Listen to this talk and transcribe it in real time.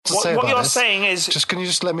to say what about you're this. saying is... Can you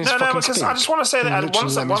just let me No, fucking because speak? I just want to say that...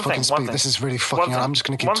 One thing. This is really fucking... I'm just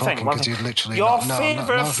going to keep talking because you literally... Your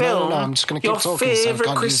favourite film... No, I'm just going to keep talking. Your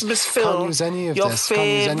favourite Christmas film... Can't use any of your this.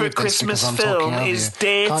 favourite Christmas film is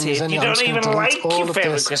dated. You don't even like your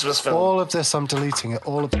favourite Christmas film. All of this, I'm deleting it.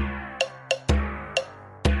 All of...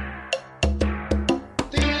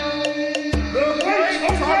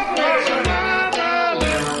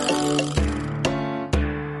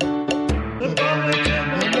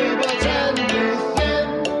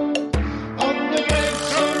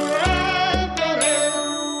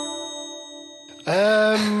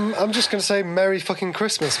 I'm just going to say Merry fucking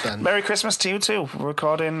Christmas, Ben. Merry Christmas to you too. We're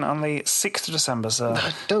recording on the 6th of December, so...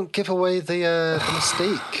 Don't give away the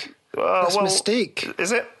mystique. That's mystique.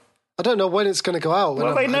 Is it? I don't know when it's going to go out.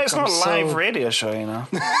 Well, it's not a live radio show, you know.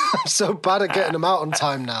 I'm so bad at getting them out on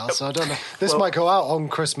time now, so I don't know. This might go out on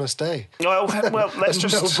Christmas Day. Well, let's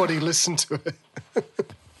just... Nobody listen to it.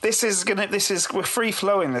 We're free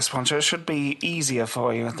flowing this one, so it should be easier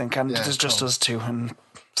for you, I think. And there's just us two, and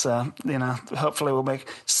so hopefully we'll make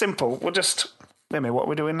simple. We'll just maybe what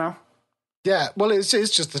we're doing now. Yeah, well, it's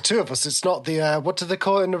just the two of us. It's not the what do they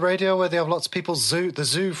call it in the radio where they have lots of people the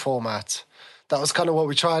zoo format. That was kind of what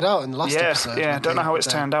we tried out in the last episode. Yeah, don't know how it's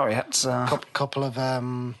turned out yet. So. Couple of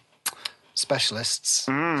specialists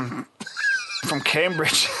from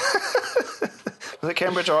Cambridge. Was it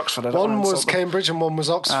Cambridge or Oxford? One was Cambridge and one was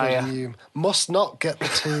Oxford. And you must not get the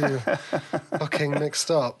two fucking mixed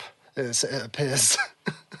up, it appears.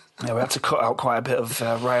 Yeah, we had to cut out quite a bit of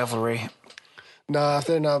rivalry. No, I've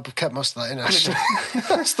kept most of that in, actually.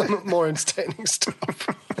 That's the more entertaining stuff.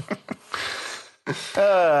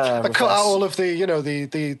 I cut out all of the,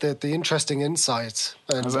 the interesting insight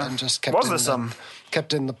and just kept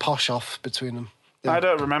kept in the posh off between them. Yeah. I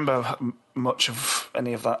don't remember much of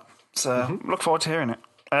any of that. So look forward to hearing it.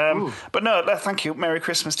 But no, thank you. Merry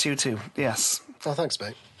Christmas to you too. Yes. Oh, thanks,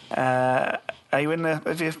 mate. Are you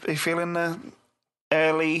are you feeling the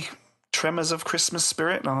early tremors of Christmas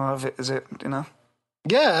spirit, or is it?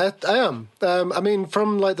 Yeah, I am. I mean,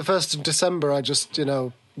 from like the 1st of December, I just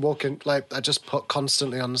walking I just put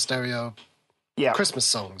constantly on the stereo, Christmas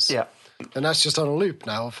songs. Yeah. And that's just on a loop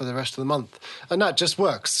now for the rest of the month, and that just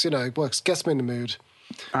works. It works, gets me in the mood.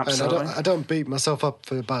 Absolutely. And I don't beat myself up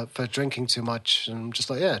for drinking too much, and I'm just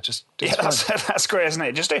like, that's great, isn't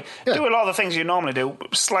it? Just do a lot of the things you normally do,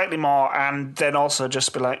 slightly more, and then also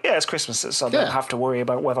just be like, it's Christmas, so I don't have to worry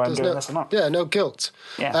about whether I'm doing this or not. Yeah, no guilt.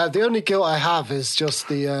 Yeah. The only guilt I have is just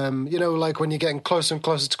the, like when you're getting closer and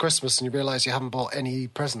closer to Christmas and you realise you haven't bought any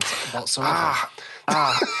presents whatsoever.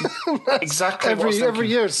 Exactly. Every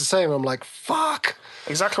year it's the same. I'm like, fuck.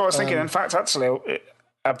 Exactly what I was thinking. In fact, actually,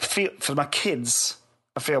 I feel for my kids,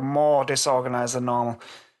 I feel more disorganised than normal.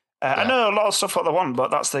 I know a lot of stuff what they want,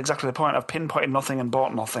 but that's exactly the point. I've pinpointed nothing and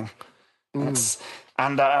bought nothing. And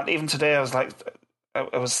even today, I was like,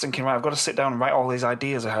 I was thinking, right, I've got to sit down and write all these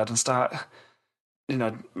ideas I had and start,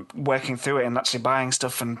 working through it and actually buying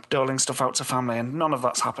stuff and doling stuff out to family, and none of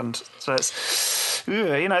that's happened. So it's,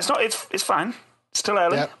 it's not, it's fine. It's still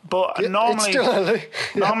early, but normally, it's still early.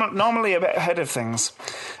 Normally a bit ahead of things.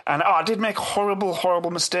 And I did make a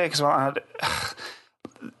horrible mistake as well.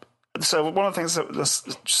 So one of the things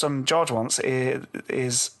that son George wants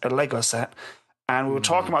is a Lego set, and we were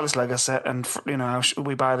talking about this Lego set, and should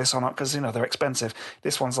we buy this or not, because they're expensive.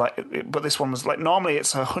 This one was like normally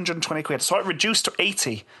it's 120 quid, so it reduced to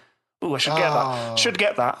 80. Ooh, I should get that. Should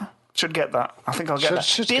get that. I think I'll get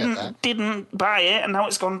that. Didn't buy it, and now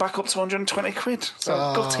it's gone back up to 120 quid. So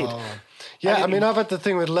gutted. Yeah, I mean, I've had the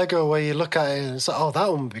thing with Lego where you look at it and it's like,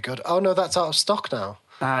 that one would be good. Oh no, that's out of stock now.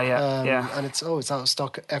 And it's out of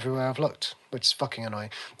stock everywhere I've looked, which is fucking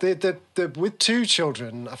annoying. With two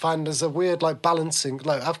children, I find there's a weird balancing.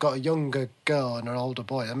 Like I've got a younger girl and an older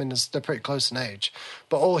boy. I mean, they're pretty close in age,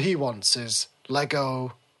 but all he wants is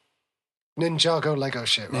Lego, Ninjago Lego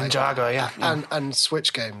shit, right? Ninjago, yeah. And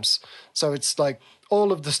Switch games. So it's like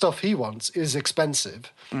all of the stuff he wants is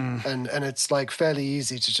expensive, and it's like fairly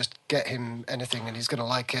easy to just get him anything and he's going to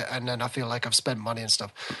like it, and then I feel like I've spent money and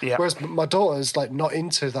stuff. Yeah. Whereas my daughter's like not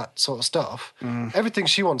into that sort of stuff. Everything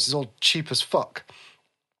she wants is all cheap as fuck.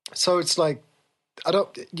 So it's like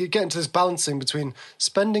you get into this balancing between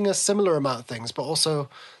spending a similar amount of things, but also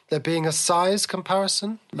there being a size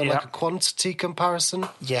comparison and like a quantity comparison.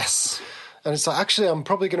 Yes. And it's like, actually, I'm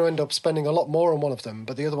probably going to end up spending a lot more on one of them,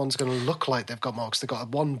 but the other one's going to look like they've got more because they've got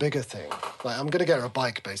one bigger thing. Like, I'm going to get her a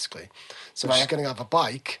bike, basically. So she's going to have a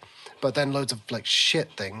bike, but then loads of, shit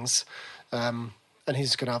things. and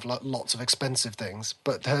he's going to have lots of expensive things,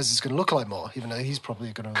 but hers is going to look like more, even though he's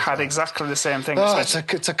probably going to had exactly the same thing. Oh, it's a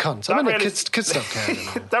cunt. I mean, really, kids don't care.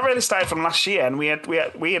 That really started from last year, and we had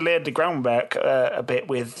laid the groundwork a bit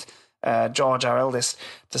with George, our eldest,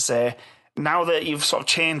 to say, now that you've sort of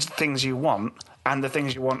changed the things you want, and the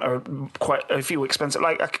things you want are quite a few expensive.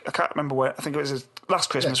 Like, I can't remember where, I think it was last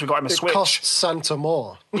Christmas, we got him a Switch. It cost Santa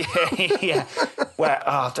more. Yeah. Where,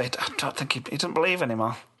 I don't think he doesn't believe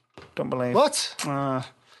anymore. Don't believe. What?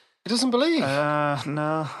 He doesn't believe?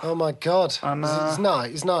 No. Oh, my God. I know.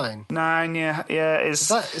 He's 9. 9, yeah. Is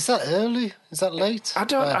that early? Is that late? I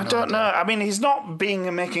don't know. I mean, he's not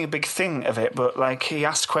making a big thing of it, but like he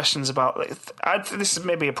asked questions about. This is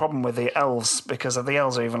maybe a problem with the elves, because the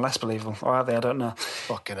elves are even less believable, or are they? I don't know.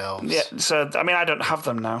 Fucking elves. Yeah. So I mean, I don't have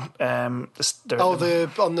them now. On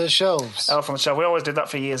the shelves. Elf on the shelf. We always did that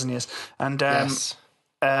for years and years, and yes.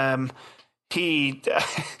 He.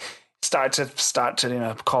 started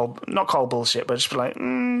to not call bullshit, but just be like,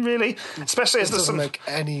 really, especially as it doesn't make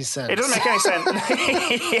any sense. It doesn't make any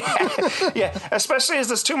sense. yeah, especially as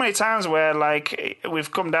there's too many times where like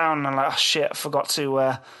we've come down and like, oh shit, I forgot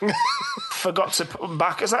to put them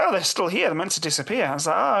back. It's like, oh, they're still here. They're meant to disappear. I was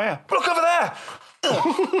like, oh yeah, look over there.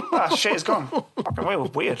 Shit is gone.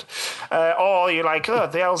 Fucking weird. Or you're like, oh,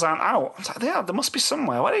 the elves aren't out. It's like, they are. There must be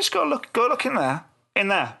somewhere. Why don't you just go look in there? In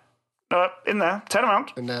there. No, in there. Turn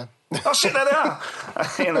around. In there. Oh shit! There they are.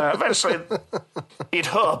 Eventually, you'd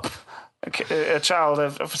hope a child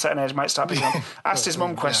of a certain age might start being asked his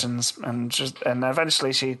mum questions, and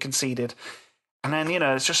eventually she conceded. And then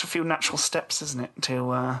it's just a few natural steps, isn't it?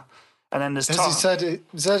 And then there's has he said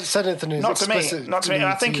anything? Not to me.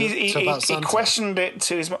 I think he questioned it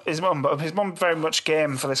to his mum, but his mum very much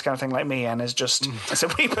game for this kind of thing like me, and is just I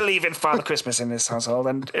said, we believe in Father Christmas in this household,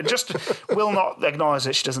 and it just will not acknowledge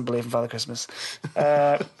that she doesn't believe in Father Christmas.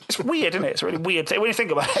 It's weird, isn't it? It's a really weird thing when you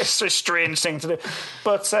think about it. It's a strange thing to do,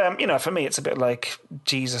 but for me, it's a bit like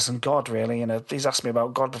Jesus and God. Really, he's asked me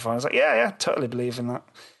about God before. I was like, yeah, totally believe in that.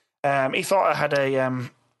 He thought I had a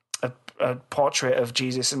portrait of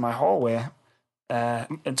Jesus in my hallway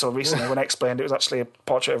until recently, when I explained it was actually a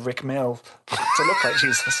portrait of Rick Mail to look like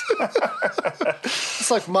Jesus.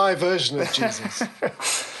 It's like my version of Jesus.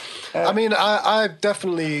 I mean, I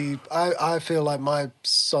definitely I feel like my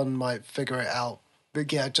son might figure it out.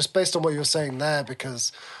 But yeah, just based on what you're saying there,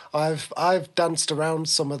 because I've danced around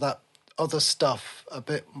some of that other stuff a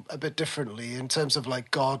bit differently in terms of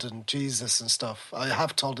like God and Jesus and stuff. I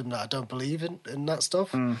have told him that I don't believe in that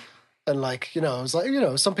stuff. And like, I was like,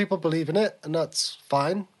 some people believe in it, and that's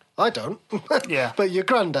fine. I don't. Yeah. But your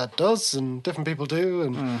granddad does, and different people do,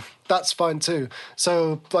 and that's fine too.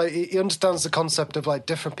 So like, he understands the concept of like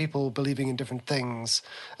different people believing in different things,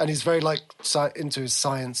 and he's very like into his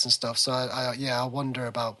science and stuff. So I wonder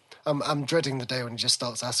about. I'm dreading the day when he just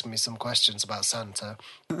starts asking me some questions about Santa.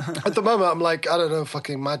 At the moment, I'm like, I don't know,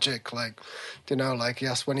 fucking magic. Like, like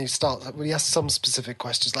yes, when he asks some specific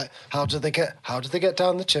questions, like how do they get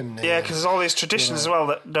down the chimney? Yeah, because there's all these traditions as well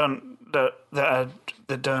that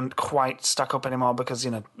don't quite stack up anymore, because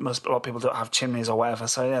a lot of people don't have chimneys or whatever.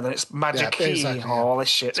 So yeah, then it's magic key or all this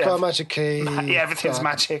shit. It's got a magic key. Yeah, everything's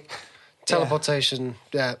magic. Teleportation.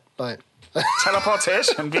 Yeah, like.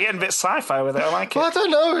 Teleportation, being a bit sci-fi with it. I like it. Well, I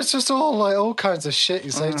don't know. It's just all kinds of shit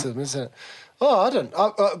you say to them, isn't it? Oh, I don't.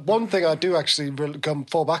 One thing I do actually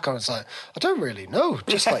fall back on is like, I don't really know.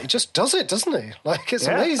 Just like he just does it, doesn't he? Like it's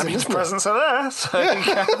amazing, isn't the presents are there,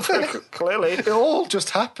 so clearly it all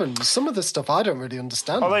just happens. Some of the stuff I don't really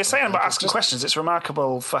understand. Although you're saying about asking questions, it's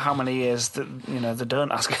remarkable for how many years that they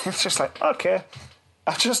don't ask. It's just like, okay,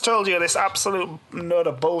 I've just told you this absolute load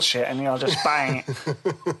of bullshit, and you're just buying it.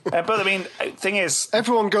 But I mean, thing is,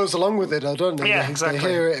 everyone goes along with it, don't they? Yeah, exactly. They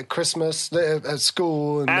hear it at Christmas, at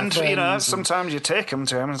school, and sometimes you take them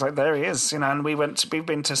to him, and it's like, there he is, and we've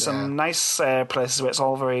been to some nice places where it's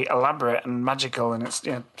all very elaborate and magical, and it's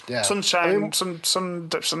sunshine, some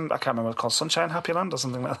I can't remember what it's called, Sunshine Happy Land or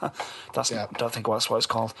something like that. I don't think that's what it's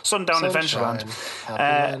called. Sundown Adventureland,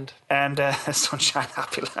 and Sunshine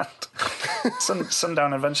Happy Land.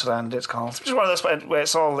 Sundown Adventureland, it's called. It's one of those where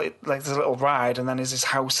it's all like there's a little ride, and then there's his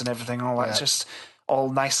house and everything, all that. It's just all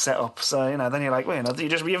nice set up. So then you're like, well,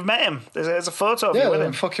 you've met him. There's a photo of you with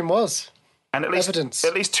him. Yeah, fucking was. And at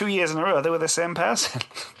least 2 years in a row, they were the same person.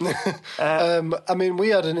 I mean, we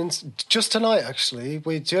had just tonight actually.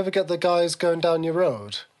 Do you ever get the guys going down your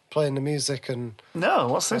road playing the music and? No,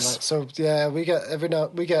 what's this? So yeah, we get at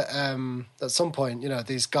some point,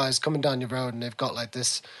 these guys coming down your road, and they've got like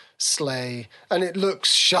this sleigh, and it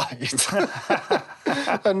looks shite.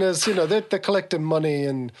 And there's, they're collecting money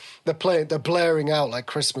and they're blaring out like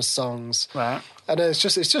Christmas songs. Right. And it's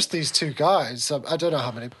just these two guys. I don't know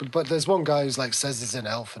how many, but there's one guy who's like says he's an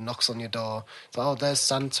elf and knocks on your door. It's like, oh, there's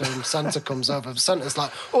Santa, and Santa comes over. Santa's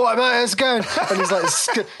like, oh, I'm out, how's it going? And he's like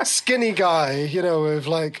a skinny guy, with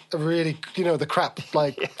like a really, the crap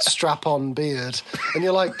like strap-on beard. And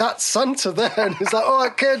you're like, that's Santa there. And he's like, all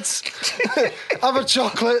right, kids, have a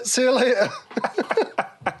chocolate. See you later.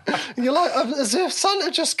 And you're like, as if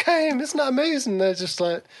Santa just came. Isn't that amazing? They're just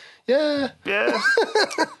like, yeah. Yeah.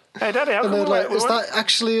 Hey, Daddy, how come And they're like, is that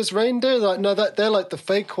actually his reindeer? Like, no, they're like the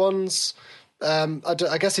fake ones.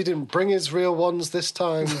 I guess he didn't bring his real ones this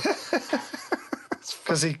time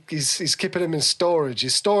because he's keeping them in storage.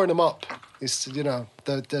 He's storing them up.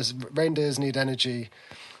 There's reindeers need energy.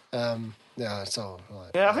 It's all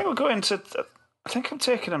right. Yeah, I think we're going to. I think I'm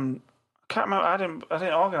taking them. I can't remember. I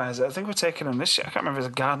didn't organise it. I think we're taking them this year. I can't remember if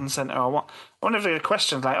it's a garden centre or what. I wonder if there are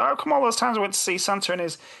questions like, "Oh, come all those times I went to see Santa in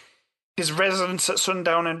his residence at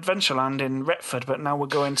Sundown Adventureland in Retford, but now we're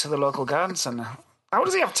going to the local garden centre. How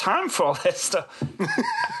does he have time for all this stuff?"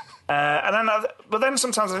 But then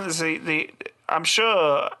sometimes I think I'm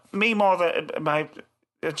sure me more than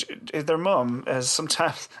their mum is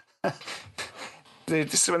sometimes.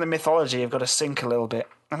 This is when the mythology have got to sink a little bit.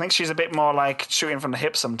 I think she's a bit more like shooting from the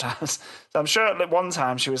hip sometimes. So I'm sure at one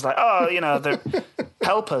time she was like, "Oh, the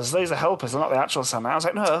helpers. These are helpers. They're not the actual Santa." I was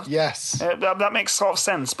like, "No, yes, that makes sort of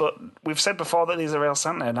sense." But we've said before that these are real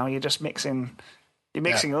Santa. Now you're just mixing. You're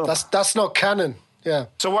mixing up. That's not canon. Yeah.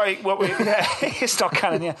 So it's not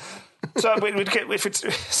canon. Yeah. So we'd get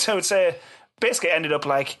so we'd say basically it ended up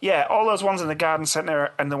like, yeah, all those ones in the garden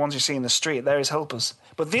centre and the ones you see in the street, they're his helpers.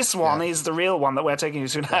 But this one is the real one that we're taking you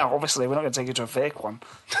to now. Obviously, we're not going to take you to a fake one.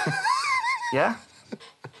 Yeah?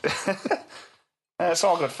 It's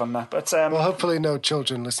all good fun now. But, well, hopefully no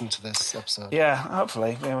children listen to this episode. Yeah,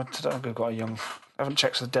 hopefully. Yeah, we've got I haven't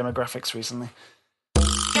checked the demographics recently.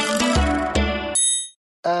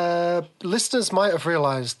 Listeners might have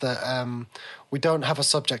realised that we don't have a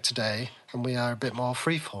subject today and we are a bit more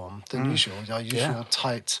freeform than usual, our usual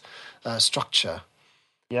tight structure.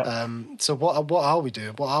 Yeah. So what are we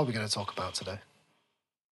doing? What are we going to talk about today?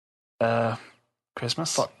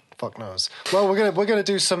 Christmas. Fuck knows. Well, we're gonna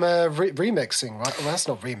do some remixing, right? Well, that's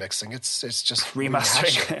not remixing. It's just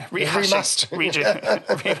remastering. We've remastered.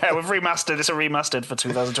 It's a remastered for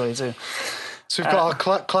 2022. So we've got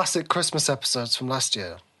our classic Christmas episodes from last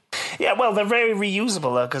year. Yeah, well, they're very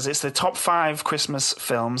reusable though, because it's the top 5 Christmas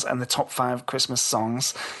films and the top 5 Christmas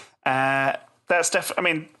songs. That's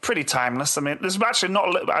definitely, pretty timeless. There's actually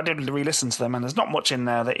not. I did re-listen to them, and there's not much in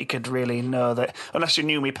there that you could really know that, unless you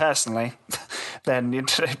knew me personally, then you'd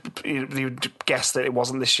guess that it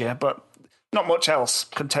wasn't this year. But not much else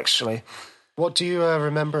contextually. What do you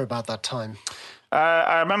remember about that time?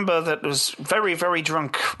 I remember that it was very, very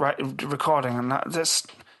drunk recording, and that's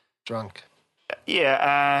drunk.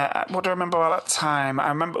 Yeah. What do I remember about that time? I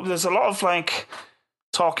remember there's a lot of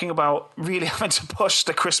talking about really having to push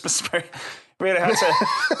the Christmas spirit. Really had to,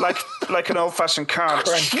 like an old-fashioned car.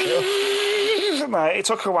 It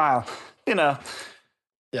took a while, Yeah.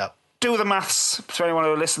 Do the maths to anyone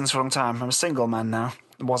who listens for a long time. I'm a single man now.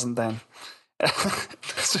 It wasn't then.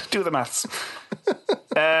 So do the maths.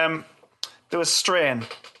 There was strain.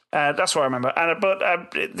 That's what I remember. I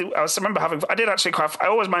remember having. I did actually quite. I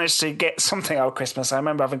always managed to get something out of Christmas. I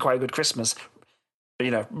remember having quite a good Christmas.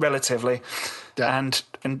 Relatively. Yeah. And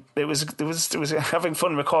it was having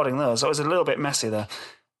fun recording those. So it was a little bit messy there.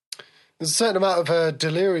 There's a certain amount of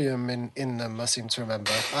delirium in them, I seem to remember.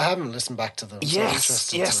 I haven't listened back to them. Yes.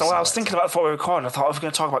 So I was thinking about before we recorded. I thought, if we're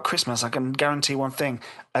going to talk about Christmas, I can guarantee one thing.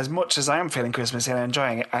 As much as I am feeling Christmas and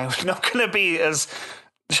enjoying it, I'm not going to be as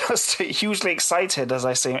just hugely excited as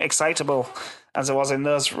I seem, excitable as I was in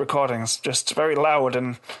those recordings. Just very loud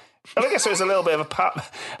and... I guess it was a little bit of I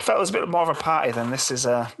felt it was a bit more of a party than this is.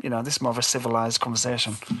 This is more of a civilized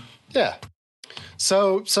conversation. Yeah.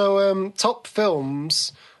 So top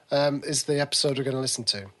films is the episode we're going to listen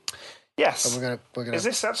to. Yes. And we're gonna. Is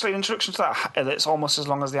this actually an introduction to that? It's almost as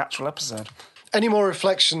long as the actual episode. Any more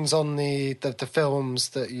reflections on the films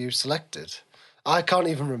that you selected? I can't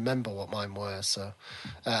even remember what mine were, so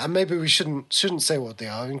and maybe we shouldn't say what they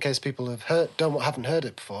are in case people haven't heard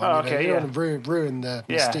it before. Okay, you don't want to ruin the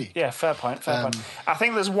mystique. Yeah, fair point. I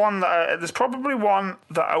think there's one that there's probably one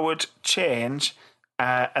that I would change,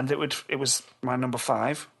 and it was my number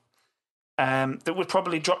 5. That would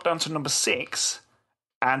probably drop down to number 6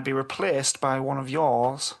 and be replaced by one of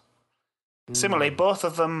yours. Similarly, both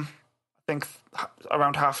of them, I think,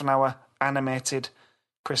 around half an hour animated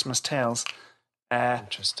Christmas tales.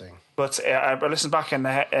 Interesting. But I listened back and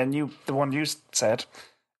the one you said,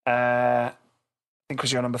 I think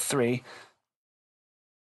was your number 3,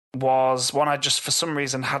 was one I just for some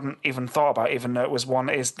reason hadn't even thought about, even though it was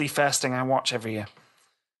is the first thing I watch every year.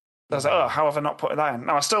 So I was like, oh, how have I not put that in?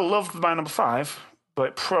 Now, I still love my number 5, but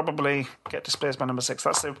it probably get displaced by number 6.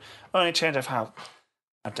 That's the only change I've had,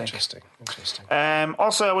 I think. Interesting.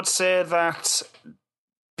 Also, I would say that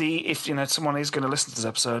if someone is going to listen to this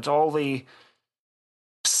episode, all the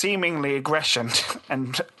seemingly aggression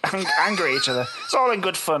and anger at each other, it's all in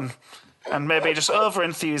good fun and maybe just over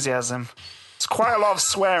enthusiasm. It's quite a lot of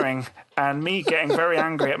swearing and me getting very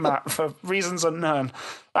angry at Matt for reasons unknown.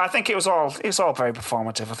 I think it was all very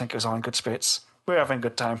performative. I think it was all in good spirits. We're having a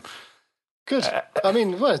good time. Good. I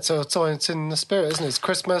mean, well, it's in the spirit, isn't it? It's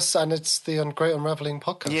Christmas and it's the Great Unraveling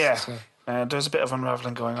podcast. Yeah. So. There's a bit of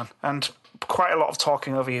unraveling going on and quite a lot of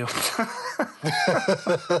talking over you.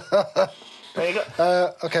 There you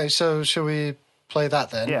go. Okay, so shall we play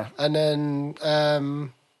that then? Yeah. And then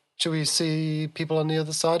shall we see people on the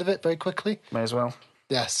other side of it very quickly? May as well.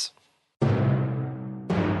 Yes.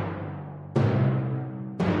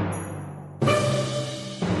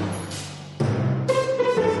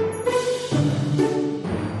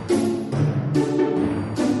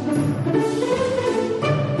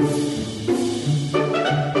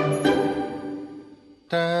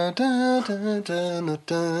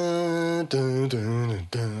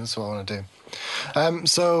 That's what I want to do.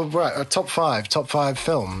 So, right, top five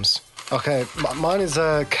films. Okay, mine is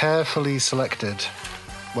carefully selected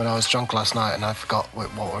when I was drunk last night and I forgot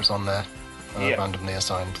what was on there. Randomly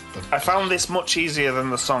assigned. I found this much easier than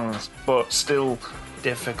the songs, but still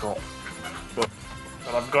difficult. But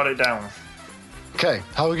I've got it down. Okay,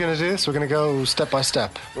 how are we going to do this? We're going to go step by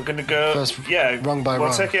step. We're going to go... First, rung by rung.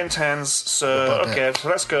 We'll take it in turns. So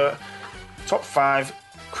let's go. Top 5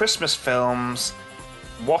 Christmas films.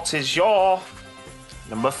 What is your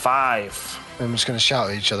number 5? I'm just going to shout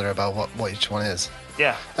at each other about what each one is.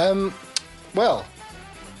 Yeah. Well,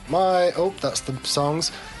 that's the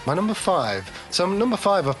songs. My number 5. So number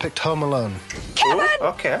 5, I've picked Home Alone. Ooh,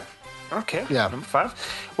 okay. Yeah. Number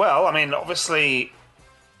 5. Well, I mean, obviously,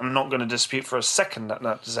 I'm not going to dispute for a second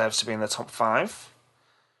that deserves to be in the top 5.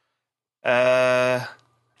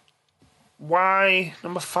 Why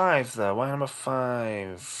number 5, though? Why number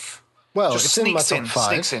 5? Well, just it's in my top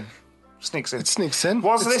 5. Sneaks in. It sneaks in.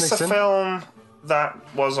 Was this a film that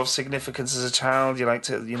was of significance as a child? You liked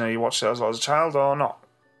it, you watched it as a child or not?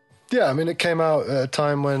 Yeah, I mean, it came out at a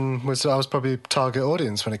time when I was probably target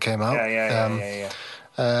audience when it came out. Yeah.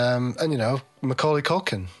 And, Macaulay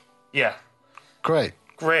Culkin. Yeah. Great,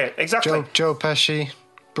 exactly. Joe Pesci,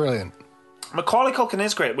 brilliant. Macaulay Culkin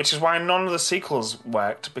is great, which is why none of the sequels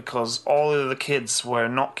worked, because all of the kids were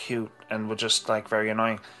not cute and were just, very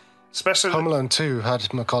annoying. Especially Home Alone 2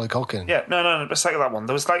 had Macaulay Culkin. Yeah, no, it's like that one.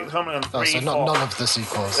 There was Home Alone 3, so 4. None of the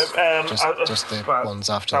sequels. Just the ones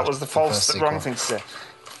after. That was the wrong thing to say.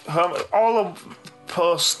 All the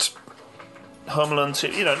post Home Alone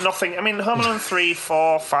 2, nothing. I mean, Home Alone 3,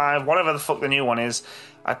 4, 5, whatever the fuck the new one is.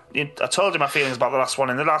 I told you my feelings about the last one.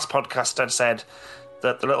 In the last podcast, I'd said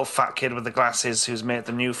that the little fat kid with the glasses who's made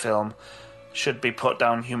the new film should be put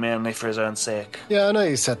down humanely for his own sake. Yeah, I know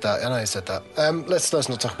you said that. Let's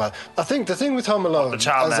not talk about it. I think the thing with Home Alone,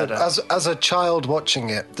 as a child watching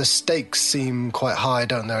it, the stakes seem quite high,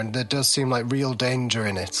 don't there? And there does seem like real danger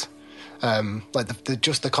in it.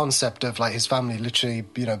 Just the concept of his family literally,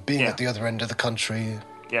 being at the other end of the country,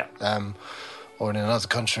 or in another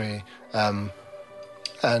country,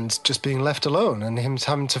 and just being left alone, and him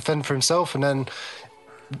having to fend for himself, and then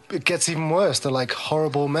it gets even worse. The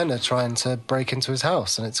horrible men are trying to break into his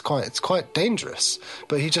house, and it's quite dangerous.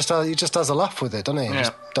 But he just has a laugh with it, doesn't he? He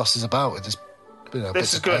just dosses about with his.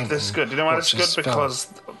 This is good. You know why this is good? Because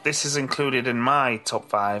this is included in my top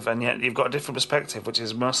 5, and yet you've got a different perspective, which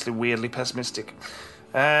is mostly weirdly pessimistic.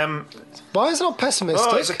 Why is it not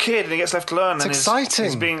pessimistic? Oh, he's a kid and he gets left alone. It's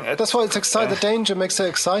exciting. That's why it's exciting. The danger makes it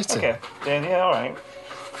exciting. Okay, yeah, all right.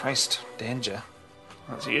 Christ, danger.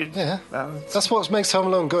 That's you. Yeah, that's what makes Home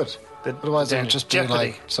Alone good. Otherwise, it would just be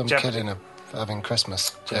like some kid having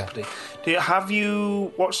Christmas. Jeopardy. Yeah. Have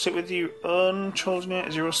you watched it with your own children yet?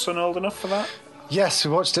 Is your son old enough for that? Yes,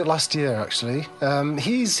 we watched it last year. Actually,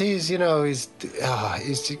 he's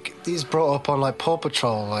brought up on Paw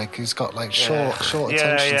Patrol. He's got short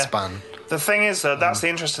attention span. The thing is, though, that's the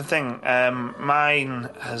interesting thing. Mine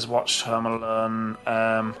has watched Home Alone,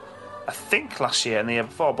 I think last year and the year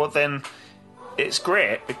before, but then it's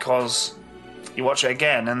great because you watch it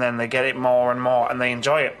again and then they get it more and more and they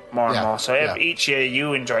enjoy it more and more. So each year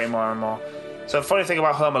you enjoy it more and more. So the funny thing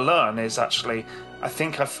about Home Alone is actually I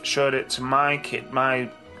think I've showed it to my kid, my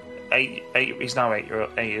he's now 8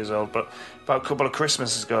 years old, but about a couple of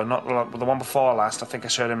Christmases ago, not the one before last, I think I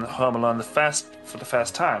showed him Home Alone for the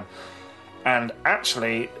first time. And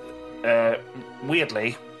actually,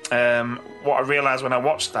 weirdly, what I realised when I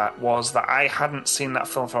watched that was that I hadn't seen that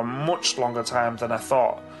film for a much longer time than I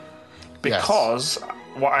thought. Because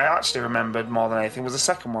what I actually remembered more than anything was the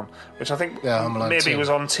second one, which I think maybe was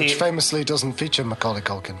on TV. Which famously doesn't feature Macaulay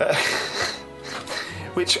Culkin.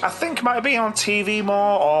 Which I think might be on TV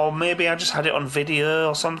more, or maybe I just had it on video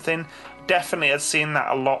or something. Definitely had seen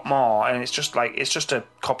that a lot more, and it's just a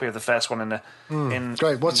copy of the first one in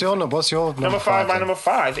Great. What's your number five? My number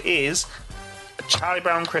 5 is Charlie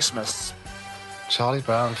Brown Christmas. Charlie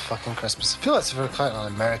Brown fucking Christmas. I feel like it's quite an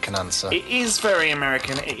American answer. It is very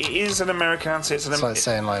American. It is an American answer. It's like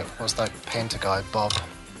saying, like, what's that painter guy, Bob?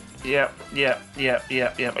 Yeah. I get you.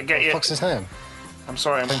 What the fuck's his name? I'm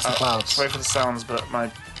sorry. Paints the Clouds. Sorry for the sounds, but my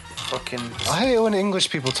fucking... I hate it when English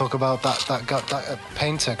people talk about that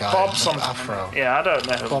painter guy. Bob something. Afro. Yeah, I don't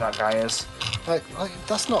know who that guy is. Like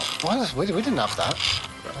that's not... We didn't have that.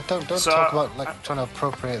 Don't talk about, like, trying to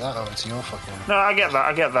appropriate that over to your fucking... No, I get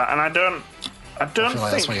that. And I don't feel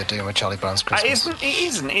like that's what you're doing with Charlie Brown's Christmas. It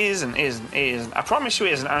isn't. I promise you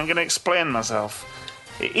it isn't. I'm going to explain myself.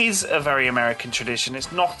 It is a very American tradition.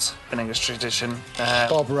 It's not an English tradition.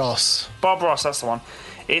 Bob Ross, that's the one.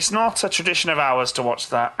 It's not a tradition of ours to watch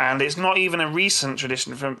that, and it's not even a recent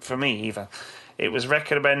tradition for me either. It was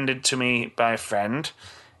recommended to me by a friend.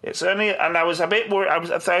 And I was a bit worried.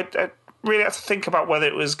 I really had to think about whether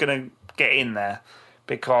it was going to get in there.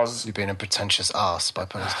 Because you're being a pretentious ass by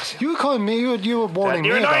putting. You were calling me. You were warning me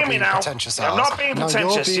about being a pretentious ass. I'm not being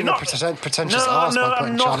pretentious. You're being a pretentious ass by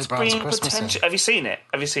putting Charlie Brown's Christmas in. Have you seen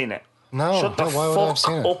it? No. Shut the why would I have fuck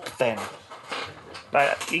seen it? up then.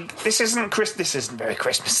 Like, this isn't very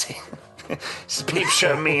Christmassy. It's a Peep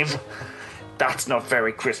Show meme. That's not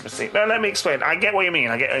very Christmassy. No, let me explain. I get what you mean.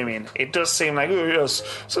 It does seem like, oh yes,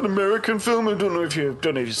 it's an American film. I don't know if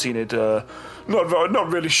you've seen it.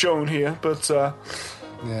 Not really shown here, but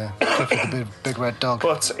yeah, the big red dog.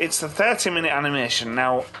 But it's the 30-minute animation.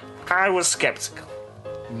 Now, I was skeptical.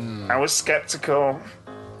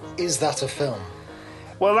 Is that a film?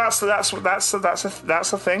 Well, that's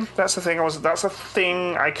a thing. That's a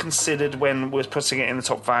thing I considered when we was putting it in the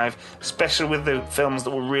top 5, especially with the films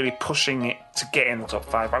that were really pushing it to get in the top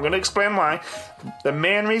 5. I'm going to explain why. The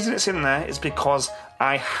main reason it's in there is because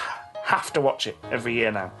I have to watch it every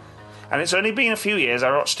year now. And it's only been a few years.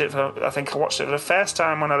 I watched it for the first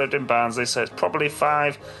time when I lived in Barnsley, so it's probably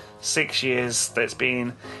 5-6 years that it's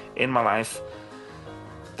been in my life.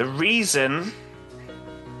 The reason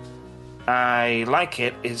I like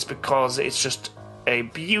it is because it's just a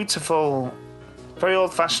beautiful, very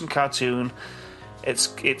old-fashioned cartoon. It's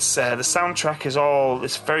the soundtrack is all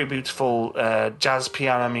this very beautiful jazz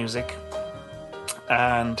piano music,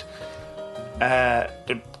 and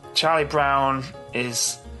Charlie Brown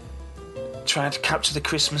is trying to capture the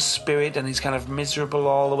Christmas spirit, and he's kind of miserable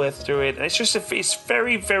all the way through it. And it's just it's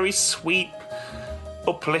very, very sweet,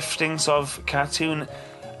 uplifting sort of cartoon,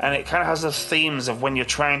 and it kind of has the themes of when you're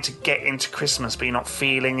trying to get into Christmas but you're not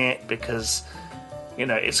feeling it because, you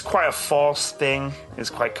know, it's quite a forced thing. It's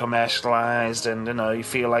quite commercialised, and, you know, you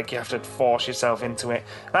feel like you have to force yourself into it.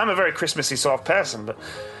 And I'm a very Christmassy sort of person, but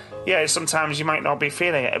yeah, sometimes you might not be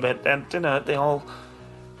feeling it, but you know,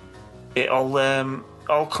 it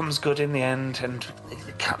all comes good in the end, and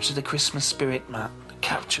capture the Christmas spirit, Matt.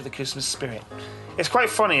 Capture the Christmas spirit. It's quite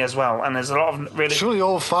funny as well, and there's a lot of really... Surely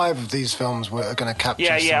all 5 of these films are going to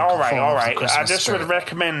capture all right. I just spirit. would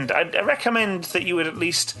recommend... I recommend that you would at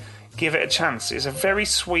least give it a chance. It's a very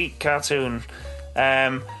sweet cartoon.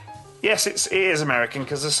 Yes, it is American,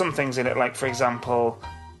 because there's some things in it, like, for example,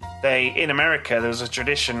 in America, there was a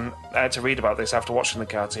tradition, I had to read about this after watching the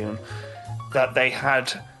cartoon, that they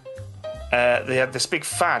had this big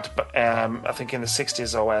fad, I think in the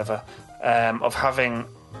 60s or whatever, of having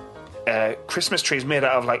Christmas trees made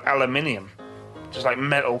out of, like, aluminium, just like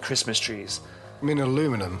metal Christmas trees. I mean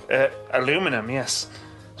aluminum? Aluminum, yes.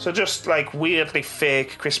 So just like weirdly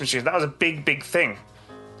fake Christmas trees. That was a big, big thing.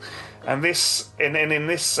 And this in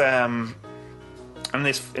this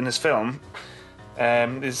film,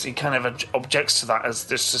 he kind of objects to that as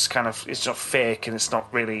this just kind of, it's not fake and it's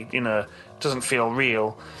not really, you know, doesn't feel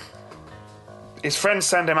real. His friends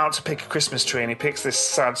send him out to pick a Christmas tree, and he picks this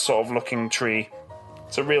sad sort of looking tree.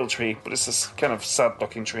 It's a real tree, but it's this kind of sad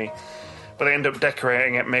looking tree. But they end up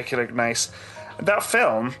decorating it, make it look nice. And that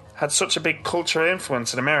film had such a big cultural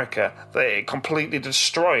influence in America that it completely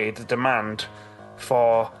destroyed the demand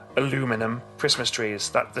for aluminum Christmas trees.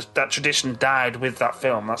 That tradition died with that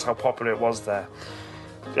film. That's how popular it was there.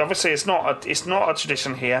 Obviously, it's not a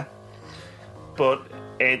tradition here, but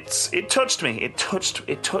it touched me. It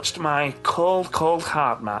touched my cold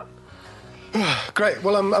heart, Matt. Great.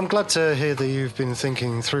 Well, I'm glad to hear that you've been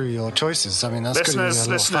thinking through your choices. I mean, that's listeners,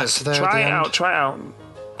 try it out.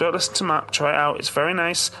 Don't listen to Matt. Try it out. It's very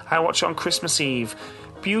nice. I watch it on Christmas Eve.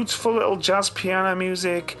 Beautiful little jazz piano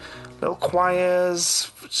music, little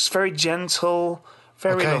choirs. It's very gentle,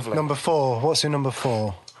 very lovely. Number 4. What's your number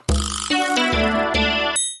 4?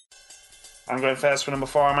 I'm going first for number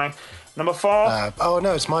 4, am I? Number 4?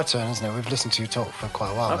 No, it's my turn, isn't it? We've listened to you talk for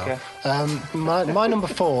quite a while now. My number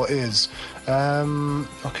 4 is...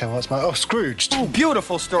 what's my... Oh, Scrooged. Ooh,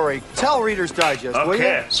 beautiful story. Tell Reader's Digest, will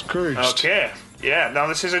you? Scrooged. Okay. Yeah, now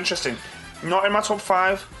this is interesting. Not in my top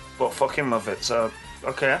 5, but fucking love it, so...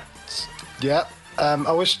 Okay. Yeah.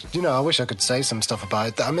 I wish I could say some stuff about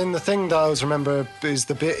it. I mean, the thing that I always remember is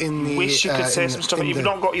the bit in the... Wish you could say some stuff, but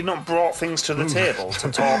you've not brought things to the table to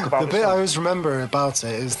talk about. The bit I always remember about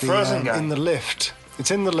it is the in the lift. It's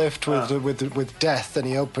in the lift with Death, and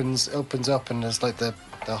he opens up, and there's like the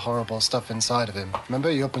horrible stuff inside of him. Remember,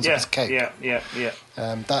 he opens up his cake. Yeah.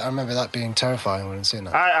 I remember that being terrifying when I seen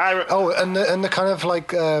that. and the kind of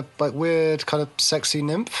like weird kind of sexy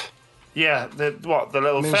nymph. Yeah, the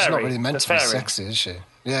little fairy. She's not really meant to fairy. be sexy, is she?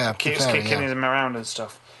 Yeah, keeps kicking him around and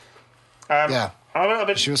stuff. Yeah, I'm a little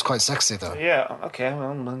bit. She was quite sexy though. Yeah. Okay.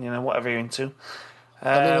 Well, whatever you're into.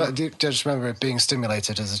 Do you just remember it being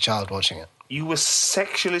stimulated as a child watching it? You were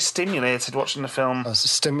sexually stimulated watching the film. I was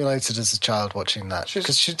stimulated as a child watching that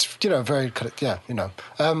because she's, very kind of,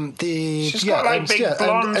 She's got like big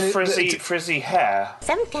blonde frizzy hair.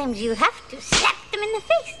 Sometimes you have to slap them in the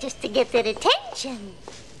face just to get their attention.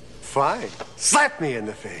 Fine. Slap me in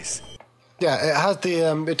the face. Yeah, it had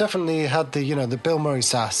it definitely had the Bill Murray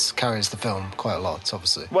sass carries the film quite a lot,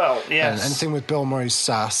 obviously. Well, yes. And anything with Bill Murray's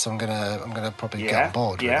sass, I'm gonna probably get on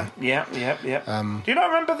board. Yeah. Do you not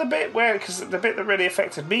remember the bit because the bit that really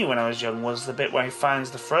affected me when I was young was the bit where he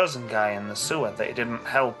finds the frozen guy in the sewer that he didn't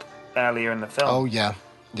help earlier in the film. Oh yeah,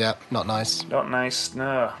 not nice. Not nice.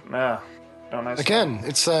 No, not nice. Again,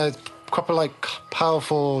 it's proper like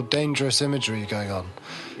powerful, dangerous imagery going on.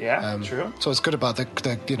 Yeah, true. So it's good about the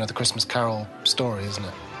Christmas Carol story, isn't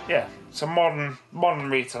it? Yeah, it's a modern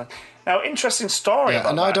retelling. Now, interesting story. Yeah, about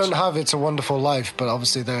and that. I don't have It's a Wonderful Life, but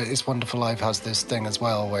obviously It's Wonderful Life has this thing as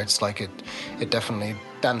well, where it's like it definitely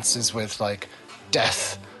dances with like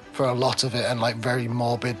death for a lot of it and like very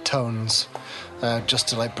morbid tones, just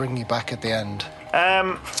to like bring you back at the end.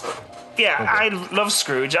 Yeah, I love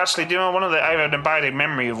Scrooge. Actually, I have an abiding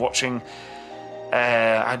memory of watching.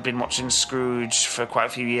 I'd been watching Scrooge for quite a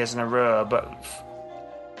few years in a row, but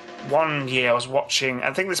one year I was watching...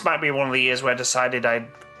 I think this might be one of the years where I decided I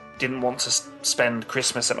didn't want to spend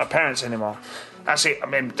Christmas at my parents' anymore. Actually, I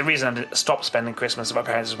mean, the reason I stopped spending Christmas at my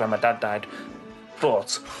parents is when my dad died.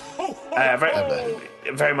 But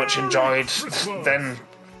very much enjoyed, then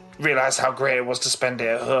realised how great it was to spend it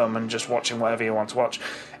at home and just watching whatever you want to watch.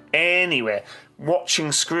 Anyway,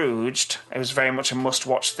 watching Scrooged, it was very much a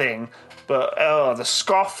must-watch thing. But, the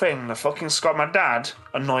scoffing, the fucking scoff. My dad,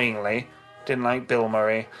 annoyingly, didn't like Bill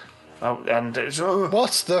Murray. And it's...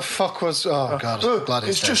 What the fuck was... Oh, God, bloody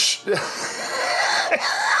it's just...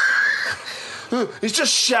 He's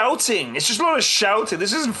just shouting. It's just a lot of shouting.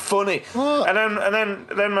 This isn't funny. What? And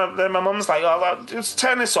then my mum's like, just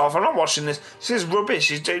turn this off. I'm not watching this. This is rubbish.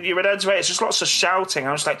 You're dead right. It's just lots of shouting.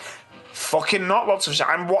 I was like... Fucking not lots of shit.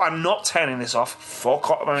 I'm not turning this off.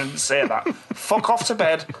 Fuck off. I didn't say that. Fuck off to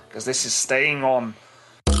bed, because this is staying on.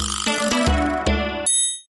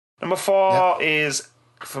 Number 4 is,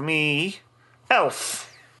 for me,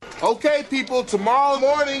 Elf. Okay, people, tomorrow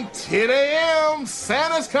morning, 10 a.m.,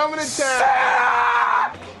 Santa's coming to town.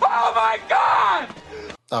 Santa! Oh, my God!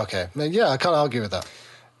 Okay. Yeah, I can't argue with that.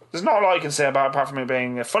 There's not a lot you can say about it, apart from it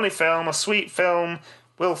being a funny film, a sweet film,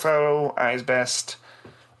 Will Ferrell at his best.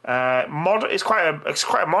 It's quite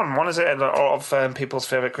a modern one, is it? A lot of people's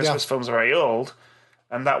favourite Christmas films are very old,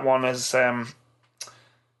 and that one has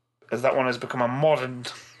become a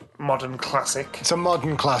modern classic. It's a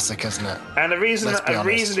modern classic, isn't it? And the reason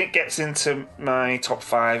it gets into my top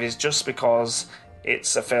 5 is just because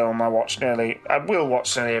it's a film I will watch nearly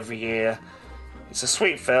every year. It's a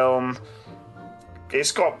sweet film.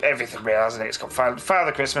 It's got everything, really, hasn't it? It's got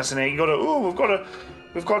Father Christmas in it.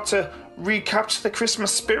 We've got to recapture the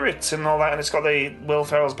Christmas spirit and all that, and it's got Will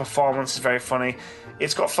Ferrell's performance is very funny.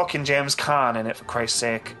 It's got fucking James Caan in it, for Christ's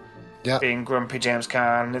sake. Yeah. Being grumpy James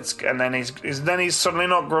Caan. And then he's suddenly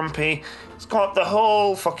not grumpy. It's got the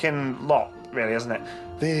whole fucking lot, really, isn't it?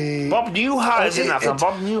 Bob Newhart is in that film.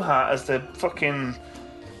 Bob Newhart as the fucking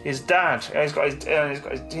his dad. He's got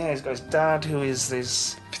his dad who is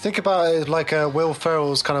this. If you think about it, like Will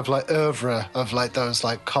Ferrell's kind of like oeuvre of like those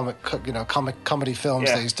like comedy films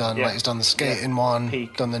that he's done. Like he's done the skating one,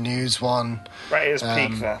 peak. Done the news one, Right at his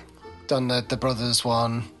peak there. done the brothers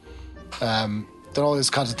one, done all these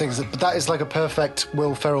kinds of things. But that is like a perfect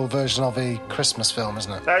Will Ferrell version of a Christmas film,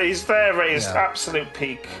 isn't it? He's there at his absolute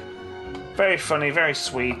peak. Very funny, very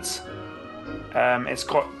sweet. It's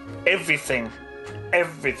got everything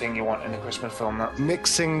you want in a Christmas film. That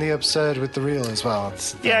Mixing the absurd with the real as well.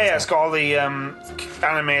 it's got all the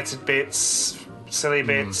animated bits, silly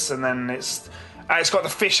bits, and then it's got the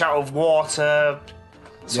fish out of water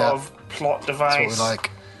sort of plot device. That's what we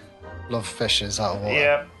like. Love fishes out of water.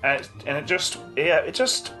 Yeah, and it's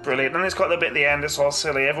just brilliant. And it's got the bit at the end. It's all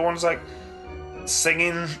silly. Everyone's like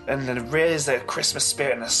singing, and then raise the Christmas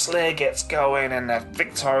spirit, and the sleigh gets going, and they're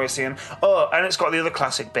victorious. And it's got the other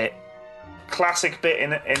classic bit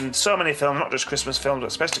in so many films, not just Christmas films, but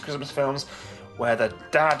especially Christmas films, where the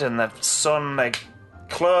dad and the son, like,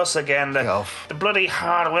 close again. The bloody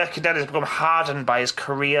hard-working dad has become hardened by his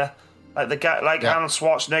career, like the guy, like Arnold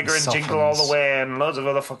Schwarzenegger and Jingle All the Way, and loads of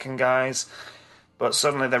other fucking guys. But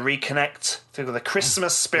suddenly they reconnect through the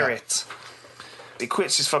Christmas spirit. He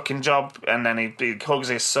quits his fucking job, and then he hugs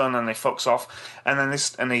his son, and he fucks off,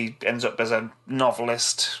 and he ends up as a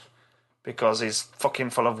novelist because he's fucking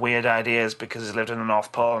full of weird ideas because he's lived in the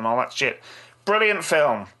North Pole and all that shit. Brilliant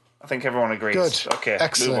film. I think everyone agrees. Good. Okay,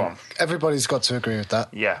 excellent. move on. Everybody's got to agree with that.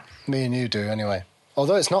 Yeah. Me and you do, anyway.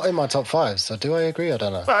 Although it's not in my top 5, so do I agree? I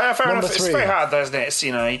don't know. Well, fair Number enough. 3. It's very hard, though, isn't it? It's,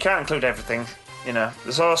 you can't include everything.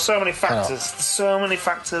 There's so many factors. There's so many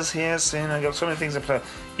factors here. So, you've got so many things in play.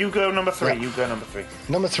 You go number 3. Yeah. You go number 3.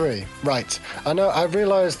 Number 3, right. I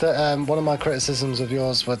realised that one of my criticisms of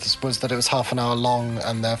yours was that it was half an hour long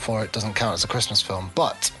and therefore it doesn't count as a Christmas film.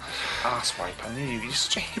 But Swipe, I knew you. You're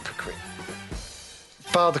such a hypocrite.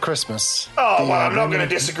 Father Christmas. Oh, well, I'm not going to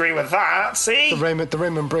disagree with that. See? The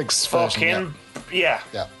Raymond Briggs version. Yeah.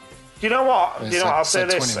 Yeah. You know what? I'll say like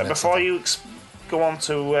this 20 minutes, before you go on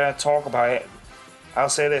to talk about it. I'll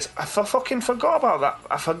say this. I fucking forgot about that.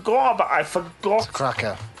 I forgot. It's a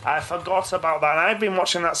cracker. I forgot about that. And I've been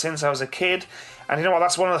watching that since I was a kid. And you know what?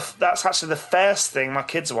 That's actually the first thing my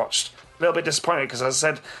kids watched. A little bit disappointed because, as I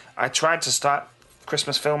said, I tried to start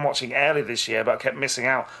Christmas film watching early this year, but I kept missing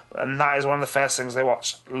out. And that is one of the first things they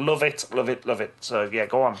watched. Love it, love it, love it. So yeah,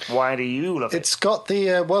 go on. Why do you love it? It's got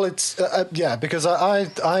the because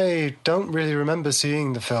I don't really remember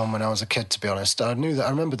seeing the film when I was a kid. To be honest, I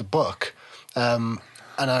remember the book. And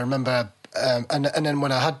I remember, and then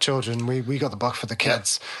when I had children, we got the book for the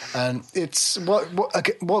kids. And it's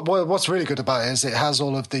what's really good about it is it has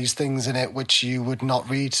all of these things in it which you would not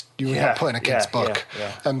read, you would not put in a kid's book.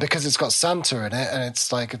 And because it's got Santa in it, and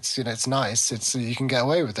it's like it's nice. You can get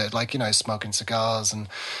away with it, like smoking cigars and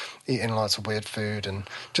eating lots of weird food and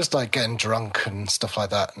just like getting drunk and stuff like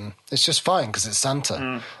that. And it's just fine because it's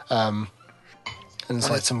Santa. And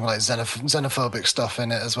there's like some like xenophobic stuff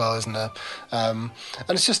in it as well, isn't there? And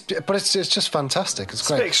it's just fantastic. It's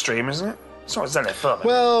great. It's a bit extreme, isn't it? It's not xenophobic.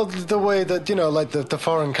 Well, the way that like the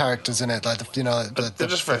foreign characters in it, like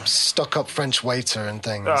the stuck-up French waiter and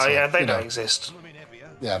things. Oh yeah, they don't exist.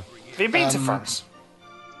 Yeah. Have you been to France?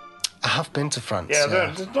 I have been to France.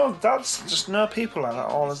 Yeah, that's just no people like that,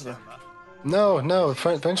 all is there? No,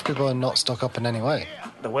 French people are not stuck up in any way.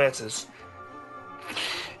 The waiters.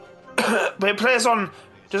 But it plays on.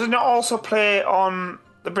 Does it not also play on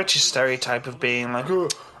the British stereotype of being like, I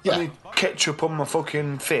need ketchup on my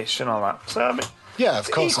fucking fish and all that? So I mean, yeah, of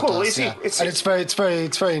course equal, it does. Yeah.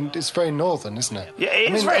 And it's very northern, isn't it? Yeah,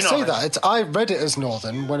 it is very northern. I say that I read it as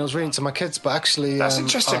northern when I was reading to my kids, but actually that's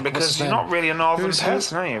interesting because you're not really a northern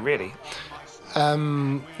person, are you? Really?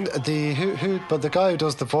 The guy who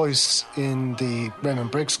does the voice in the Raymond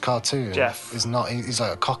Briggs cartoon, Jeff, is not. He's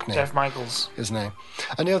like a Cockney. Jeff Michaels, isn't he?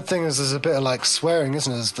 And the other thing is, there's a bit of like swearing, isn't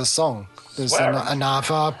it? There's the song. There's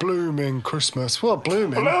another blooming Christmas. Well,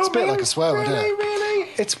 blooming. It's a bit like a swear word, isn't it? Really?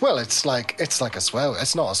 It's like a swear word.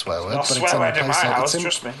 It's not a swear word, but it's in place of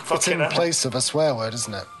trust me. It's in place of a swear word,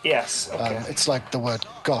 isn't it? Yes. Okay. It's like the word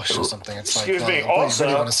 "gosh" or something. It's Excuse like me. what Also, you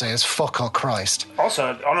really want to say is "fuck" or "Christ."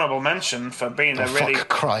 Also, honourable mention for being a really fuck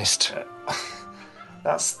Christ.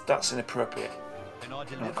 That's inappropriate.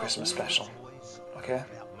 In a Christmas special. Okay,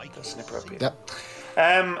 that's inappropriate. Yep.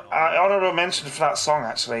 Honourable mention for that song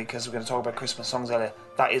actually, because we're going to talk about Christmas songs earlier.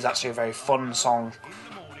 That is actually a very fun song.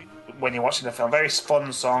 When you're watching the film, very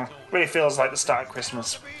fun song. Really feels like the start of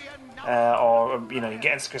Christmas, or you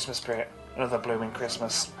get into the Christmas spirit. Another blooming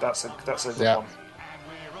Christmas. That's a good one.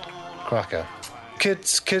 Cracker.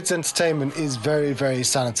 kids entertainment is very, very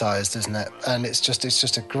sanitized, isn't it? And it's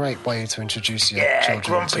just a great way to introduce your children.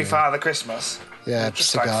 Grumpy Father Christmas. Yeah,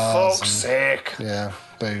 just cigars. Like, fuck's sake. Yeah,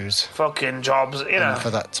 booze. Fucking jobs, you know. And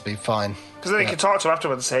for that to be fine. Because then you can talk to him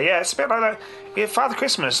afterwards and say, it's a bit like that. Yeah, Father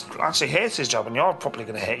Christmas actually hates his job, and you're probably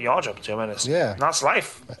going to hate your job too, isn't it? Yeah. And that's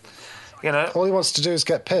life. You know. All he wants to do is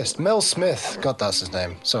get pissed. Mel Smith, God, that's his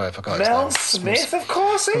name. Sorry, I forgot his name. Mel Smith, of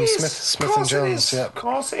course he is. Smith and Jones, yeah. Of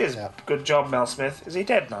course he is. Yeah. Good job, Mel Smith. Is he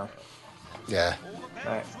dead now? Yeah.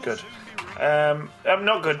 Right, good. I'm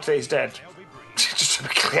not good that he's dead. Just to be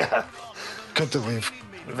clear. Good that we've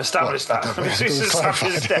established that.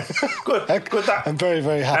 He's dead. Good that. I'm very,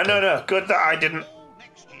 very happy. No. Good that I didn't,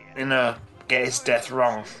 get his death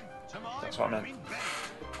wrong. That's what I meant.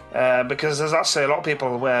 Because there's actually a lot of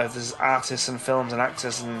people where there's artists and films and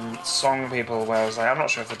actors and song people where I was like, I'm not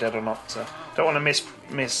sure if they're dead or not. So don't want to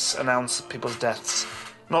misannounce people's deaths.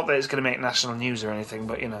 Not that it's going to make national news or anything,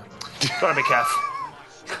 but gotta be careful.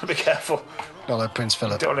 Gotta be careful. Not like Prince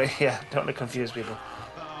Philip. Don't want to confuse people.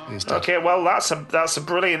 Okay, well that's a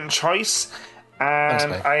brilliant choice,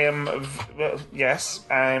 and Thanks, I am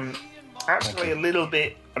I'm actually a little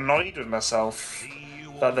bit annoyed with myself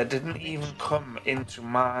that they didn't even come into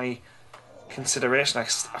my consideration. I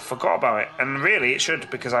forgot about it, and really it should,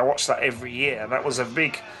 because I watch that every year. That was a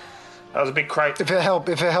big cry. If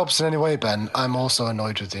it helps in any way, Ben, I'm also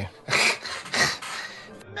annoyed with you.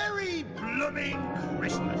 Merry blooming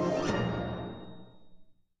Christmas.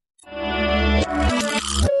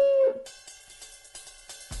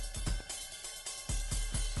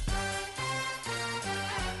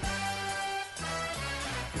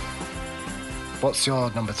 What's your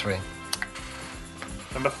number 3?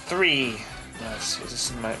 Number 3. Yes,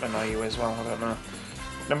 this might annoy you as well. I don't know.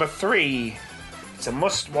 Number 3. It's a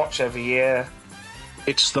must-watch every year.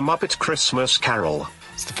 It's The Muppet Christmas Carol.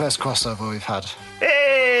 It's the first crossover we've had.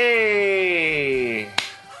 Hey!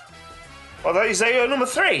 Well, is that your number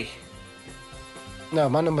 3? No,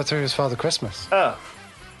 my number 3 is Father Christmas. Oh.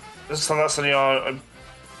 So that's on your...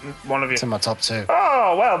 one of your... It's in my top 2.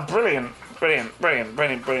 Oh, well, brilliant. Brilliant.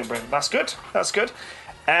 That's good.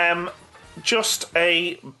 Just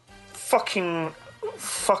a fucking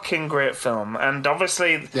great film. And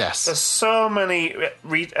obviously, yes, there's so many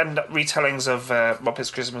retellings of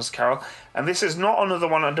Muppets Christmas Carol. And this is not another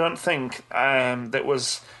one, I don't think,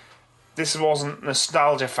 this wasn't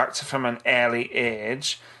nostalgia factor from an early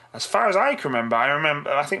age. As far as I can remember,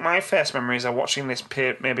 I think my first memories are watching this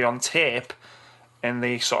maybe on tape in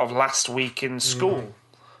the sort of last week in school.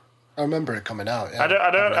 I remember it coming out. Yeah. I don't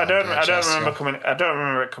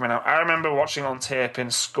remember it coming out. I remember watching on tape in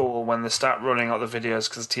school when they start running out the videos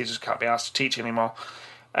because the teachers can't be asked to teach anymore.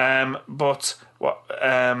 And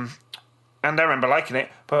I remember liking it,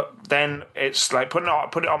 but then it's like put it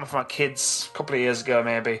on for my kids a couple of years ago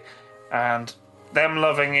maybe, and them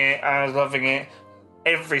loving it. I was loving it.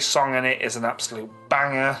 Every song in it is an absolute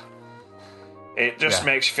banger. It just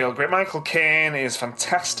makes you feel great. Michael Caine is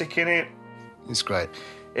fantastic in it. He's great.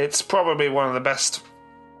 It's probably one of the best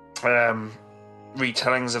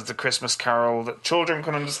retellings of the Christmas Carol that children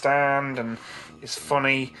can understand, and it's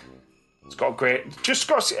funny. It's got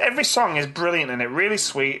every song is brilliant and it really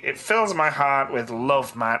sweet. It fills my heart with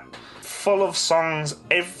love, Matt. Full of songs.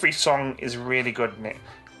 Every song is really good in it.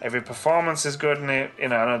 Every performance is good in it. I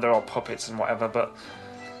know they're all puppets and whatever, but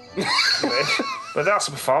that's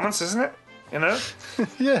a performance, isn't it?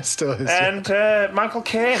 Yes, it does. And Michael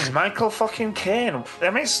fucking Caine. I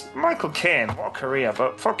mean, it's Michael Caine. What a career,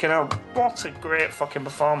 but fucking hell, what a great fucking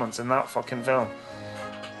performance in that fucking film.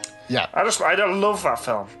 Yeah. I love that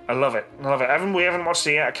film. I love it. We haven't watched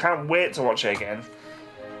it yet. I can't wait to watch it again.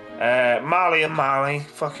 Marley and Marley,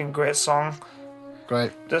 fucking great song.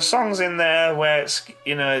 Great. There's songs in there where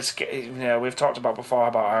we've talked about before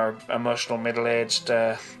about our emotional middle-aged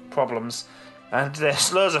problems. And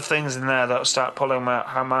there's loads of things in there that start pulling my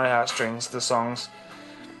heartstrings, the songs.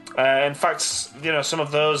 In fact, some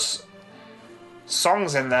of those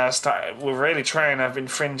songs in there were really trying to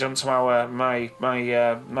infringe onto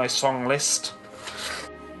my song list.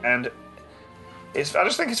 And I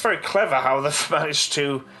just think it's very clever how they've managed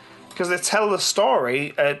to... Because they tell the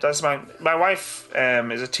story. That's my wife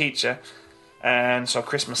is a teacher, and so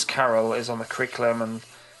Christmas Carol is on the curriculum, and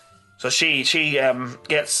so she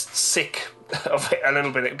gets sick of it a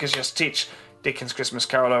little bit because she has to teach Dickens' Christmas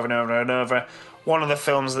Carol over and over and over. One of the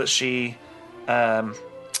films that she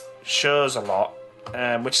shows a lot,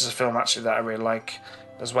 which is a film actually that I really like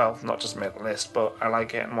as well, not just made the list, but I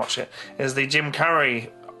like it and watch it, is the Jim Carrey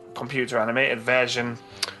computer animated version.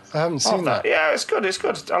 I haven't seen that. Yeah, it's good.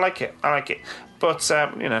 I like it. But,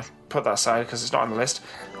 put that aside because it's not on the list.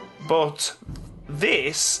 But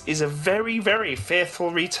this is a very, very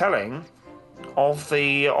faithful retelling of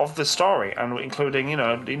the story, and including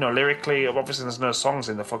lyrically, obviously there's no songs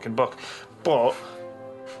in the fucking book, but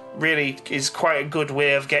really is quite a good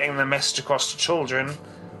way of getting the message across to children.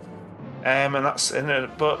 And that's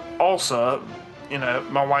but also,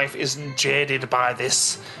 my wife isn't jaded by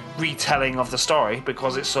this retelling of the story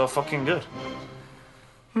because it's so fucking good.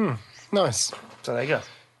 Nice. So there you go.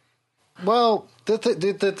 Well, the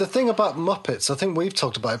thing about Muppets, I think we've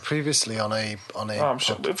talked about it previously on a. I'm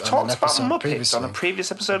sure we've talked about Muppets on a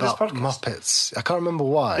previous episode of this podcast. Muppets. I can't remember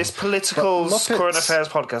why. This political current affairs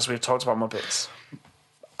podcast, we've talked about Muppets.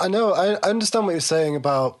 I know. I understand what you're saying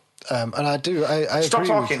about, and I do. I Stop agree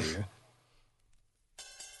talking. with you.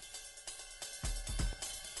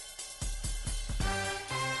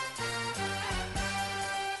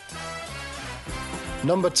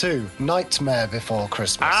 Number 2, Nightmare Before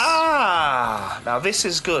Christmas. Now this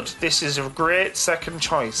is good. This is a great second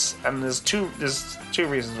choice, and there's two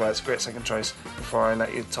reasons why it's a great second choice. Before I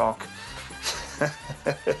let you talk,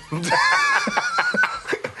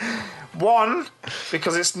 one,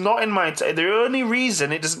 because it's not in my. The only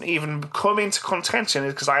reason it doesn't even come into contention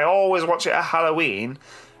is because I always watch it at Halloween,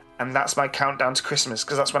 and that's my countdown to Christmas.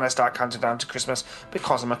 Because that's when I start counting down to Christmas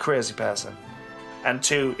because I'm a crazy person. And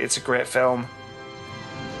 2, it's a great film.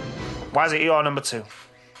 Why is it your number 2?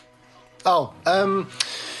 Oh,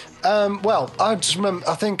 well, I just remember.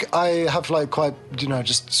 I think I have quite,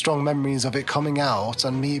 just strong memories of it coming out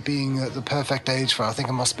and me being at the perfect age for it. I think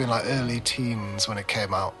I must have been early teens when it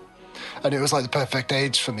came out, and it was the perfect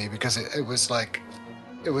age for me because it was like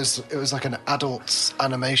like an adult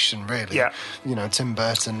animation, really. Yeah. Tim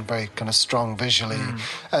Burton, very kind of strong visually,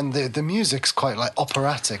 and the music's quite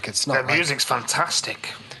operatic. It's not. The music's fantastic.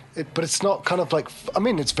 But it's not kind of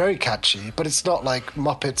it's very catchy, but it's not like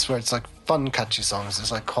Muppets where it's fun catchy songs.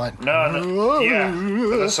 It's quite... No, yeah.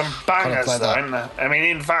 But there's some bangers kind of though, isn't there? I mean,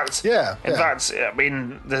 in fact,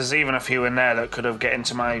 there's even a few in there that could have get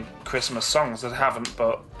into my Christmas songs that haven't,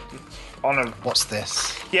 but on a... What's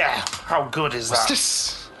this? Yeah, how good is What's that?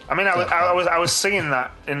 this? I mean, I was singing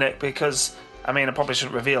that in it because, I mean, I probably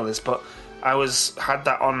shouldn't reveal this, but had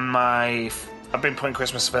that on my... I've been putting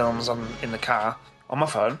Christmas films in the car on my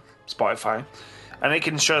phone, Spotify, and it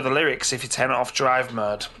can show the lyrics if you turn it off drive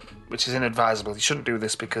mode, which is inadvisable. You shouldn't do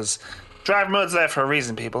this because drive mode's there for a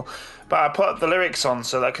reason, people. But I put the lyrics on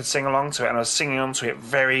so that I could sing along to it, and I was singing onto it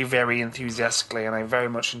very, very enthusiastically, and I very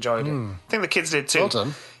much enjoyed it. I think the kids did too. Well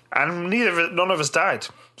done. And none of us died,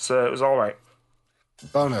 so it was all right.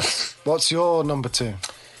 Bonus. What's your number 2?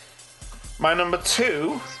 My number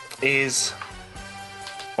 2 is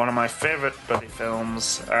one of my favourite buddy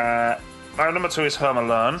films. My number 2 is Home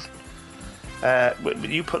Alone.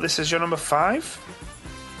 You put this as your number 5?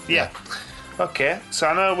 Yeah. Okay. So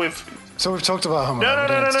I know we've talked about Home No,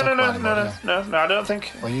 Alone. No, I don't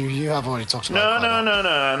think. Well, you have already talked about it.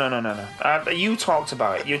 No. You talked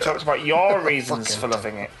about it. You talked about your reasons for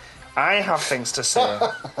loving it. I have things to say.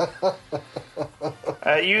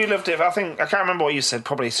 You loved it. I can't remember what you said.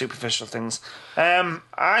 Probably superficial things.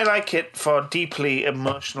 I like it for deeply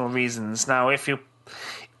emotional reasons. Now,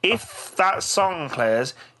 if that song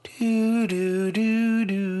plays, do do do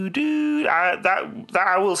do do,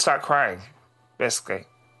 I will start crying. Basically,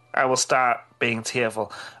 I will start being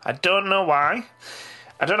tearful. I don't know why.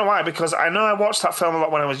 Because I know I watched that film a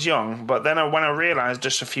lot when I was young, but then when I realised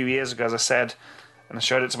just a few years ago, as I said, and I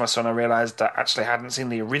showed it to my son, I realised that actually I hadn't seen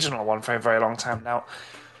the original one for a very long time now.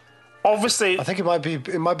 Obviously, I think it might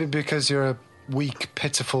be because you're a weak,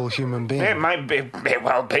 pitiful human being. It may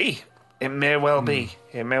well be. It may well be.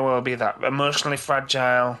 It may well be that. Emotionally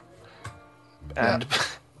fragile and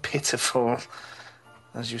pitiful,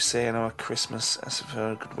 as you say in our Christmas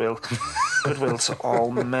goodwill. Goodwill to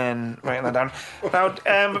all men. Writing that down. Now,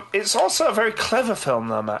 it's also a very clever film,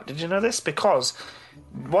 though, Matt. Did you know this? Because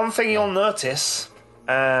one thing you'll notice,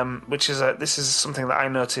 this is something that I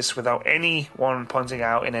noticed without anyone pointing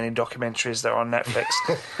out in any documentaries that are on Netflix,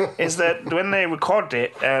 is that when they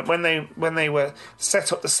recorded it, when they were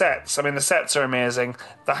set up the sets, I mean, the sets are amazing.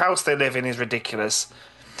 The house they live in is ridiculous.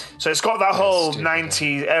 So it's got that whole early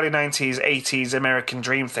 90s, 80s American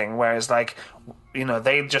dream thing, whereas they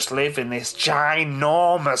just live in this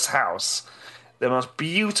ginormous house, the most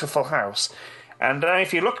beautiful house. And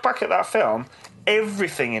if you look back at that film,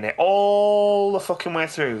 everything in it, all the fucking way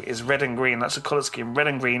through, is red and green. That's a colour scheme. Red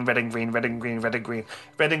and green, red and green, red and green, red and green.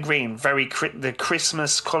 Red and green, the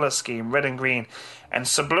Christmas colour scheme, red and green. And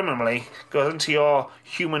subliminally goes into your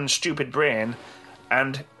human stupid brain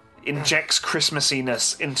and injects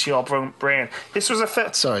Christmassiness into your brain. This was a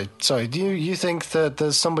Sorry. Do you think that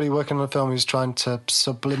there's somebody working on a film who's trying to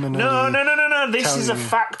subliminally... No. No. This is a you.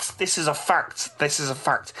 fact. This is a fact.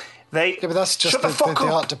 They, Yeah, but that's just shut the fuck the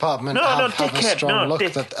up. art department No, have a dickhead. strong look,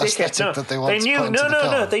 that aesthetic that they want to put into the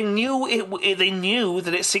film. No. They knew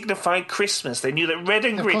that it signified Christmas. They knew that red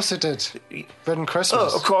and green. Of course it did. Red and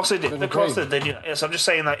Christmas. Oh, of course they did. Red and Of course green. they did. Yes, I'm just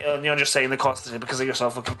saying that. You're just saying the course they did because you're so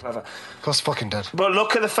fucking clever. Of course, fucking did. But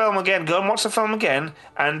look at the film again. Go and watch the film again,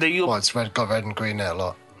 and you'll. Well, it's got red and green there a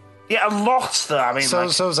lot. Yeah, a lot though. I mean,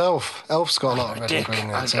 so's Elf. Elf's got a lot of red dick. and green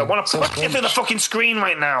there. I want to punch you through the fucking screen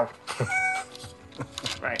right now.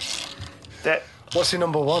 Right. What's your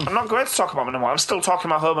number one? I'm not going to talk about my number one. I'm still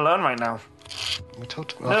talking about Home Alone right now. We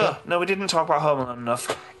talked about No, we didn't talk about Home Alone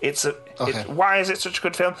enough. Why is it such a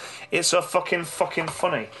good film? It's so fucking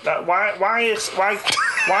funny. Why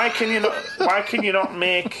can you not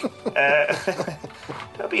make?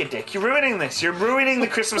 Don't be a dick. You're ruining this. You're ruining the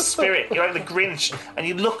Christmas spirit. You're like the Grinch, and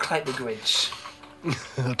you look like the Grinch.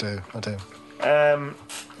 I do.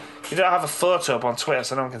 You don't have a photo up on Twitter,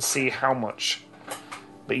 so no one can see how much.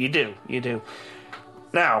 But you do.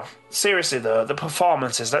 Now, seriously though, the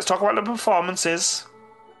performances. Let's talk about the performances.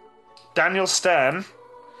 Daniel Stern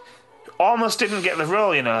almost didn't get the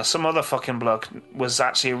role, you know. Some other fucking bloke was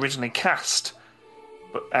actually originally cast.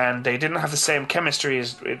 And they didn't have the same chemistry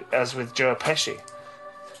as with Joe Pesci.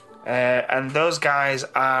 And those guys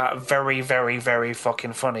are very, very, very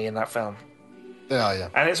fucking funny in that film. They are, yeah.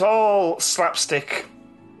 And it's all slapstick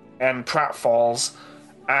and pratfalls.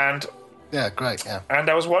 And... yeah, great, yeah. And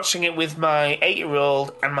I was watching it with my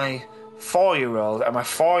 8-year-old and my 4-year-old, and my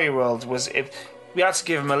 4-year-old we had to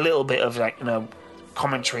give him a little bit of, like, you know,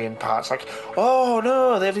 commentary in parts, like, oh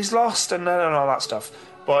no, he's lost, and all that stuff.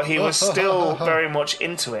 But he was still very much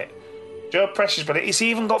into it. Joe Pesci's, but he's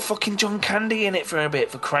even got fucking John Candy in it for a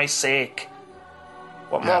bit, for Christ's sake.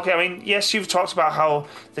 What more? I mean, yes, you've talked about how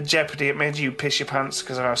the Jeopardy, it made you piss your pants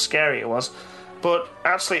because of how scary it was, but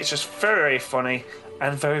actually it's just very, very funny.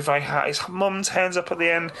 And very, very hard. His mum turns up at the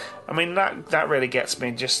end. I mean, that really gets me.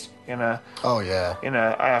 Just, you know. Oh yeah. You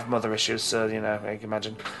know, I have mother issues, so you know, I can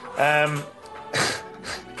imagine.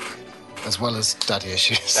 As well as daddy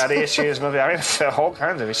issues. Daddy issues, maybe. I mean, all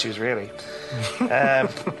kinds of issues, really.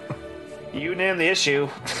 You name the issue,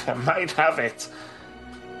 I might have it.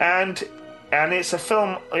 And it's a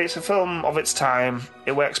film. It's a film of its time.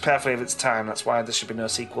 It works perfectly of its time. That's why there should be no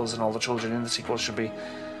sequels, and all the children in the sequels should be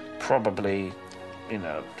probably. You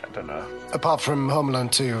know, I don't know. Apart from Home Alone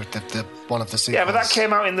 2, the one of the sequels. Yeah, but that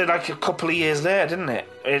came out in a couple of years there, didn't it?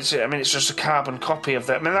 It's just a carbon copy of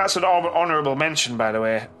that. I mean, that's an honourable mention, by the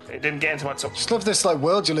way. It didn't get into my top. Just love this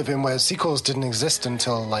world you live in where sequels didn't exist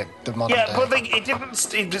until the modern day. Yeah, but it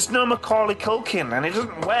didn't. It's no Macaulay Culkin, and it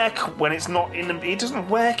doesn't work when it's not in the. It doesn't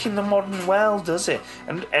work in the modern world, does it?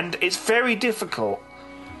 And it's very difficult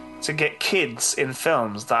to get kids in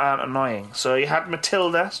films that aren't annoying. So you had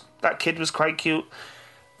Matilda. That kid was quite cute.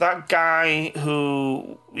 That guy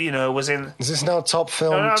who, you know, was in... Is this now top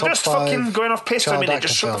film, no, I'm top just 5 fucking going off piss for a minute.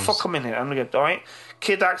 Just shut films. the fuck a minute. I'm going to go, alright?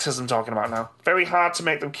 Kid actors I'm talking about now. Very hard to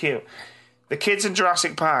make them cute. The kids in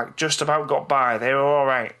Jurassic Park just about got by. They were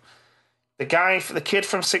alright. The kid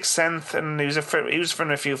from Sixth Sense, and he was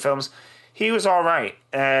from a few films, he was alright.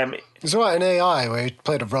 He's alright in AI, where he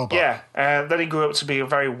played a robot. Yeah, then he grew up to be a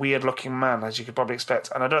very weird-looking man, as you could probably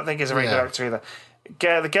expect. And I don't think he's a very good actor either.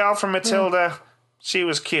 The girl from Matilda, she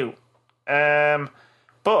was cute.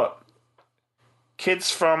 But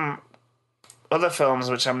kids from other films,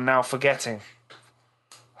 which I'm now forgetting.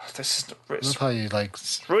 This is how you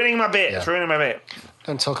ruining my bit. Yeah. It's ruining my bit.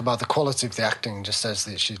 Don't talk about the quality of the acting. Just says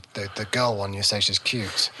that the girl one. You say she's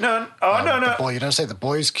cute. No. The boy. You don't say the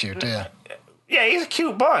boy's cute, do you? Yeah, he's a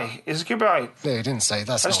cute boy. He's a cute boy. Yeah, you didn't say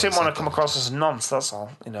that. I just didn't want to come across as a nonce. That's all.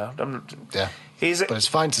 You know. Yeah. But it's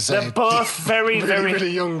fine to say. They're both very, really, really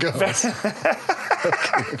young girls.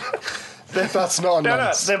 That's not a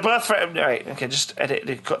nonce. They're both very... Right, okay, just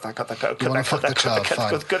edit. Cut that. You want to fuck the child,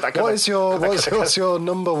 fine. What's your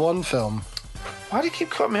number one film? Why do you keep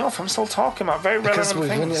cutting me off? I'm still talking about very relevant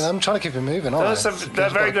things. I'm trying to keep it moving. They're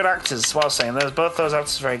very good actors, is what I was saying. Both those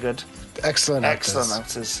actors are very good. Excellent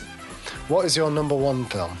actors. What is your number one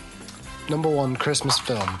film? Number one Christmas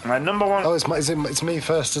film. My number one... Oh, it's me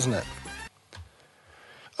first, isn't it?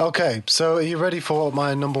 Okay, so are you ready for what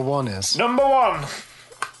my number one is? Number one!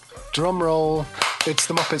 Drum roll. It's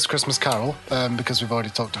The Muppets Christmas Carol, because we've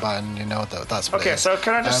already talked about it, and you know that's what it is. Okay, so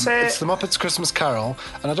can I just say... It's The Muppets Christmas Carol,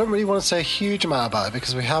 and I don't really want to say a huge amount about it,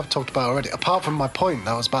 because we have talked about it already, apart from my point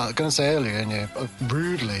that I was going to say earlier, and you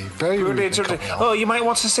very rudely cut me off. Oh, you might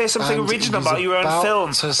want to say something original about your own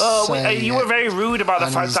film. You were very rude about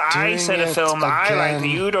the fact that I said a film that I liked that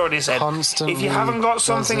you'd already said. If you haven't got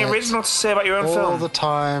something original to say about your own film... All the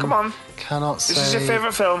time. Come on. cannot say. This is your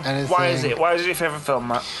favourite film. Anything. Why is it? Why is it your favourite film,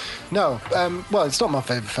 Matt? No, well, it's not my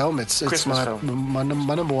favourite film. It's Christmas my, film.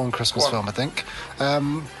 my number one Christmas film, I think.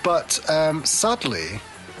 But sadly,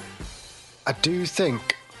 I do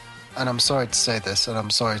think, and I'm sorry to say this, and I'm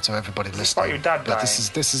sorry to everybody listening. Your dad but dying. I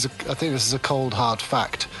think this is a cold hard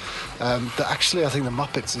fact. That actually, I think the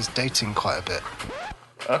Muppets is dating quite a bit.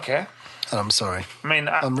 Okay. And I'm sorry. I mean,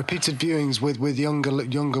 on repeated viewings with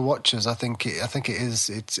younger watchers, I think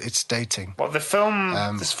it's dating. What the film?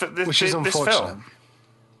 Which is unfortunate. This film?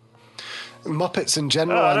 Muppets in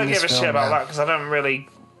general. I don't give a film, shit about that because I don't really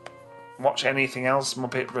watch anything else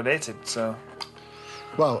Muppet related. So.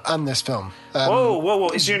 Well, and this film. Whoa!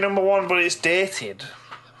 It's your number one, but it's dated.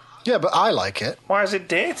 Yeah, but I like it. Why is it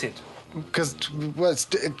dated? Because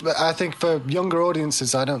I think for younger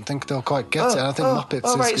audiences, I don't think they'll quite get it. I think Muppets.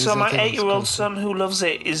 Oh, right. So my 8-year-old son who loves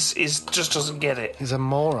it is just doesn't get it. He's a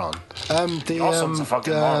moron. Your son's a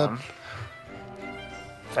fucking moron.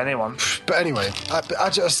 If anyone. But anyway, I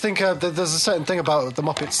just think there's a certain thing about the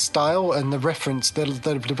Muppets style and the reference.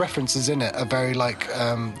 The references in it are very like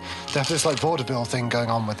they have this like vaudeville thing going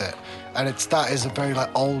on with it, and that is a very like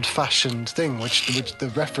old-fashioned thing, which the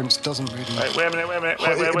reference doesn't really. Wait a minute. Wait.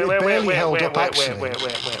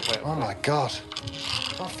 Oh my god!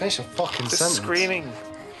 I'll finish a fucking this sentence. Screening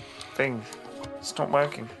thing. It's not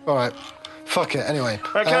working. All right. Fuck it. Anyway,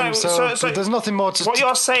 so there's nothing more to. What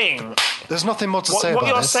you're saying? There's nothing more to say about this.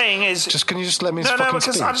 What you're saying is, can you just let me fucking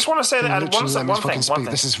speak? I just want to say that one thing.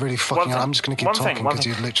 This is really fucking. I'm just going to keep talking because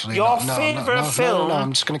you literally. Your favourite film. No,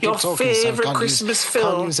 I'm just going to keep talking. Your favourite Christmas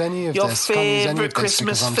film. Can't use any of your this. favourite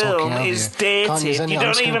Christmas film is dated. You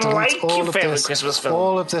don't even like your favourite Christmas film.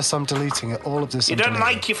 All of this, I'm deleting it. All of this. You don't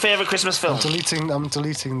like your favourite Christmas film. I'm deleting the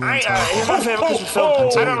entire. Here's my favourite Christmas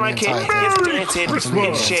film. I don't like it. It's dated.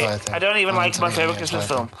 It's shit. I don't even like my favourite Christmas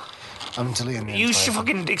film. I'm deleting the You should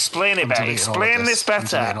fucking explain it better. Explain this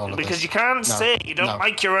better. Because you can't say you don't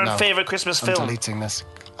like your own favourite Christmas film. I'm deleting this.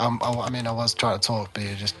 I was trying to talk, but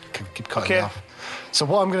you just keep cutting me off. So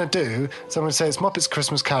what I'm going to do is I'm going to say it's Muppets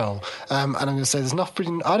Christmas Carol, and I'm going to say there's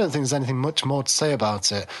nothing. I don't think there's anything much more to say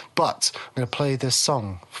about it, but I'm going to play this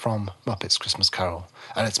song from Muppets Christmas Carol,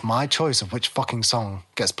 and it's my choice of which fucking song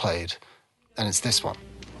gets played, and it's this one.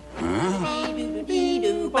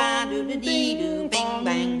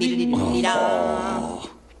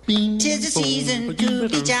 Tis the season to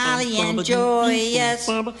be jolly and joyous.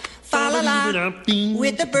 Fa la la,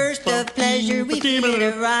 with a burst of pleasure we feel it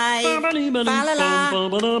arrive. Fa la la,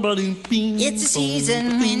 it's a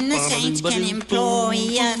season when the saints can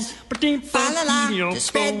employ us. Fa la la, to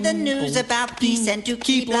spread the news about peace and to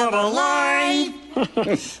keep love alive.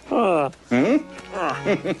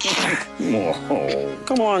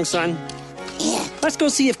 Come along, son. Yeah. Let's go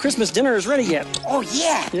see if Christmas dinner is ready yet. Oh,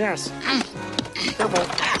 yeah. Yes.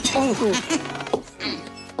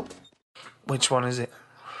 Which one is it?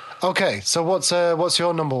 Okay, so what's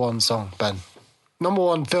your number one song, Ben? Number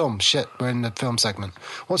one film. Shit, we're in the film segment.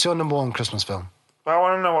 What's your number one Christmas film? I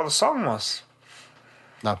want to know what the song was.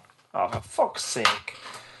 No. Oh, for fuck's sake.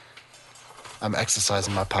 I'm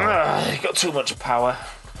exercising my power. You got too much power.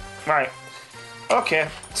 Right. Okay,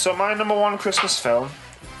 so my number one Christmas film,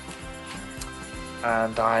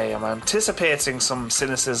 and I am anticipating some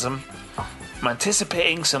cynicism. I'm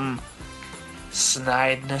anticipating some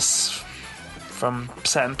snideness from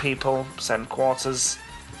certain people, certain quarters.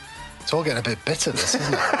 It's all getting a bit bitter, this,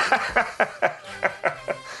 isn't it?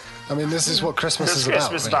 I mean, this is what Christmas is about.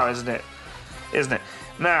 Christmas about, isn't it? Isn't it?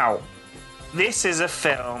 Now, this is a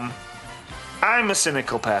film. I'm a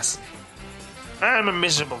cynical person. I'm a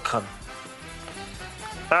miserable cunt.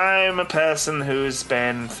 I'm a person who's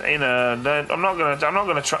been, I'm not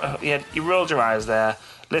gonna try. Yeah, you rolled your eyes there,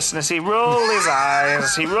 listeners. He rolled his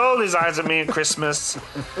eyes. He rolled his eyes at me at Christmas.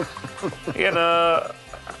 You know,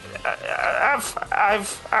 I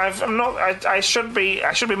should be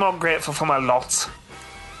more grateful for my lot,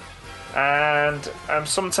 and I'm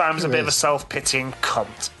sometimes a bit of a self-pitying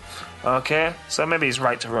cunt. Okay, so maybe he's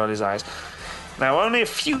right to roll his eyes. Now, only a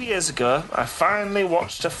few years ago, I finally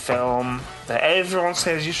watched a film that everyone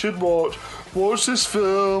says you should watch. Watch this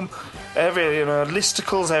film.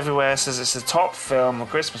 Listicles everywhere says it's the top film of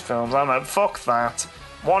Christmas films. I'm like, fuck that.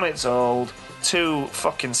 1, it's old. 2,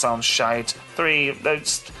 fucking sounds shite. 3, I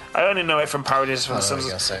only know it from parodies from The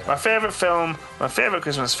Simpsons. My favourite film, my favourite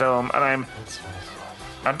Christmas film, and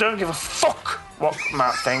I don't give a fuck what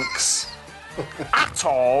Matt thinks at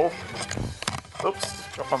all. Oops,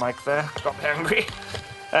 drop my mic there. Got me angry.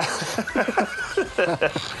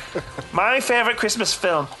 My favourite Christmas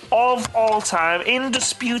film of all time,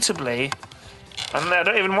 indisputably, and I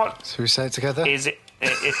don't even want. Should we say it together? Is it?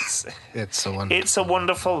 It's a wonderful. It's a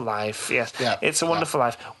Wonderful Life. Yes, Yeah. It's a Wonderful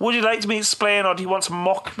Life. Would you like me to explain, or do you want to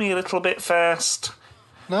mock me a little bit first?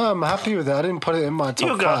 No, I'm happy with it. I didn't put it in my top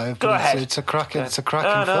You go. 5. Go but ahead. It's a cracking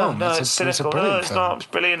film. No, it's It's a cynical. brilliant No, it's film. not. It's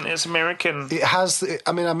brilliant. It's American. It has.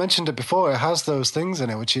 I mean, I mentioned it before. It has those things in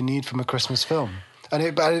it which you need from a Christmas film.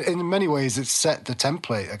 But in many ways, it's set the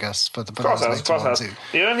template, I guess, for the. Of course,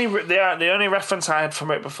 the only reference I had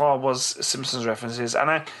from it before was Simpsons references, and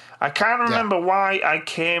I can't remember why I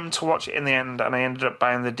came to watch it in the end, and I ended up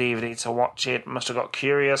buying the DVD to watch it. Must have got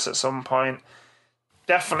curious at some point.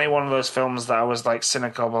 Definitely one of those films that I was like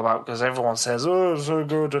cynical about because everyone says, "Oh, it's so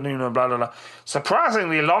good," and blah blah blah.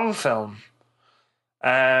 Surprisingly long film.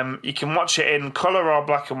 You can watch it in colour or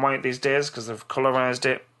black and white these days because they've colorized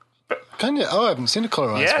it. Can you? Oh, I haven't seen a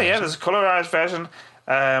colorized version. Yeah, there's a colorized version.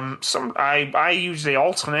 I usually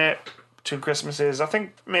alternate between Christmases. I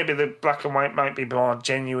think maybe the black and white might be more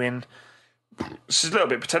genuine. This is a little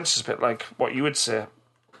bit pretentious, a bit like what you would say.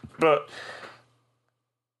 But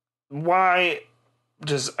why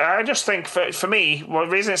does... I just think, for me, the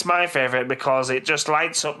reason it's my favourite, because it just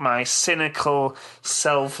lights up my cynical,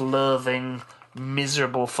 self-loathing,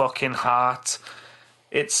 miserable fucking heart.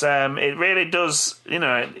 It really does,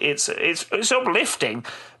 it's uplifting.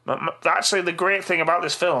 Actually, the great thing about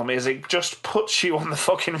this film is it just puts you on the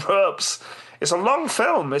fucking ropes. It's a long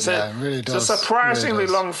film. It really does. It's a surprisingly really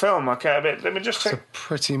does. long film. Okay, let me just check. It's a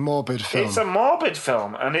pretty morbid film. It's a morbid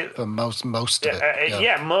film, and it for most of it.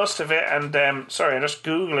 Yeah, most of it. And sorry, I'm just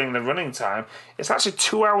googling the running time. It's actually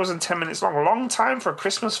 2 hours and 10 minutes long. A long time for a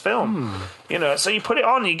Christmas film. So you put it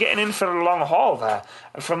on, you're getting in for the long haul there.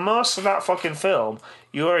 And for most of that fucking film,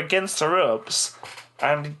 you're against the ropes,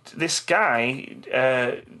 and this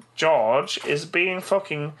guy, George, is being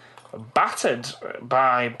fucking battered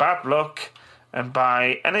by bad luck and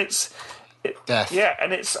it's death. Yeah,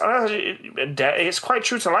 and it's quite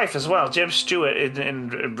true to life as well. James Stewart,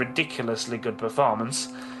 in a ridiculously good performance,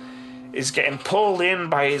 is getting pulled in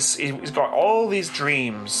by he's got all these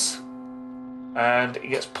dreams, and he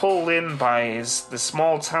gets pulled in by the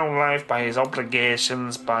small town life, by his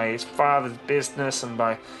obligations, by his father's business, and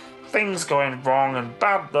by things going wrong and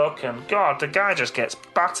bad luck, and God, the guy just gets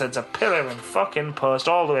battered to pillar and fucking post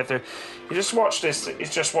all the way through. You just watch this.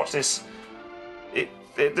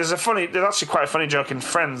 There's actually quite a funny joke in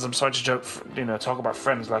Friends. I'm sorry to talk about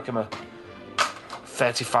Friends like I'm a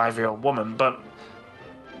 35-year-old woman, but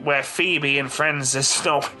where Phoebe in Friends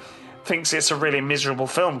thinks it's a really miserable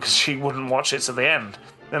film because she wouldn't watch it to the end.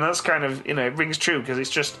 And that's kind of, it rings true because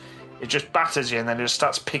it just batters you and then it just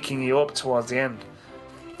starts picking you up towards the end.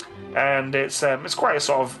 And it's quite a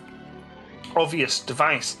sort of obvious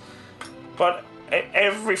device, but I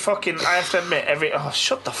have to admit,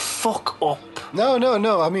 shut the fuck up.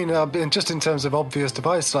 No. I mean, just in terms of obvious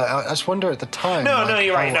device, like I just wonder at the time. No,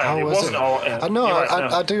 you're right. No, it wasn't all. I know.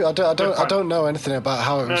 I don't know anything about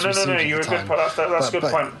how it was received. No. You're at a the good point. That's a good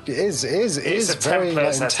point. It is very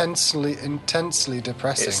intensely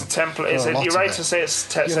depressing. It's a template. You're right to say it's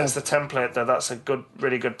the template. That's a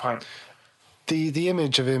really good point. The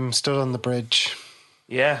image of him stood on the bridge.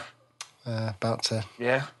 Yeah. About to.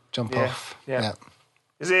 Yeah. Jump off. Yeah.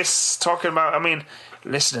 Is this talking about? I mean,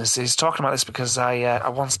 listeners, he's talking about this because I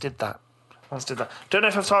once did that. Don't know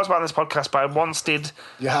if I've talked about it on this podcast, but I once did.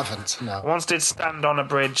 You haven't, no. I once did stand on a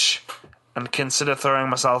bridge and consider throwing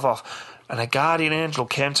myself off, and a guardian angel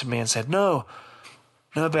came to me and said, "No,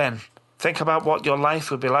 Ben, think about what your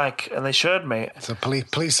life would be like." And they showed me. It's a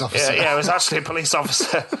police officer. Yeah, it was actually a police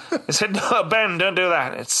officer. They said, "No, Ben, don't do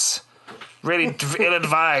that. It's really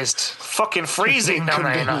ill-advised. Fucking freezing down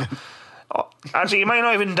there. Actually, you might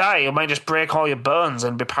not even die. You might just break all your bones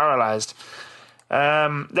and be paralysed."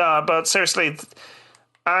 No, but seriously,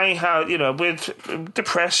 I have, with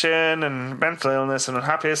depression and mental illness and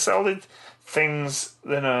unhappiness, all the things,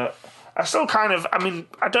 I still kind of, I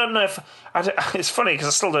don't know if, it's funny because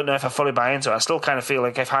I still don't know if I fully buy into it. I still kind of feel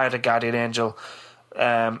like if I had a guardian angel,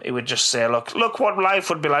 it would just say, look what life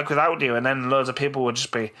would be like without you, and then loads of people would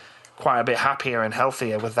just be quite a bit happier and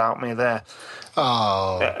healthier without me there.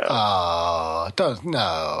 Don't,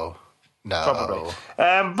 no. Probably.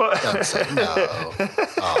 But don't say no.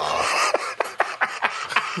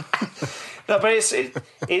 No, but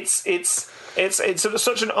it's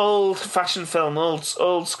such an old-fashioned film,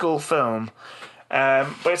 old school film. But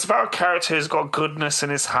it's about a character who's got goodness in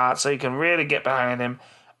his heart, so you can really get behind him.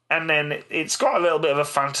 And then it's got a little bit of a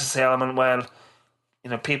fantasy element where,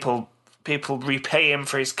 people repay him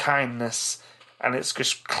for his kindness, and it's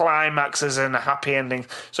just climaxes in a happy ending.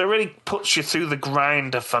 So it really puts you through the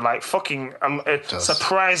grinder for like fucking a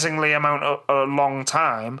surprisingly a long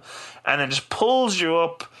time, and then just pulls you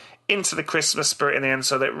up into the Christmas spirit in the end.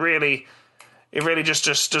 So that it really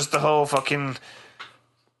just does the whole fucking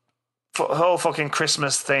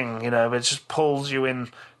Christmas thing. You know, it just pulls you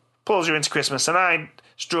into Christmas, and I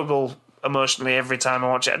struggle emotionally every time I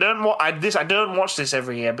watch it. I don't watch this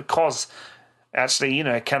every year because actually, you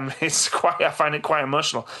know, I find it quite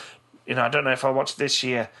emotional. You know, I don't know if I'll watch it this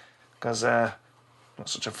year because not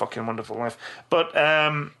such a fucking wonderful life. But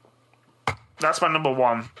that's my number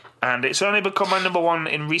one, and it's only become my number one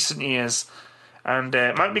in recent years. And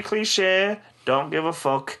it might be cliche. Don't give a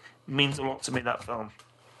fuck. Means a lot to me, that film.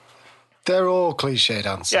 They're all cliched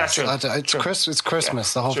answers. Yeah, true. It's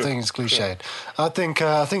Christmas. The whole thing is cliched. True. I think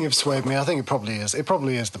you've swayed me. I think it probably is. It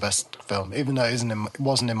probably is the best film, even though it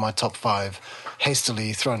wasn't in my top 5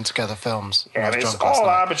 hastily thrown together films. Yeah, it's all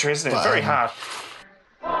arbitrary, isn't it? It's very hard.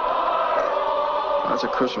 That's a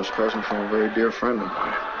Christmas present from a very dear friend of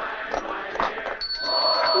mine.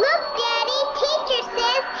 Look, Daddy, teacher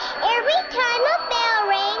says every time a bell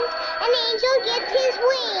rings, an angel gets his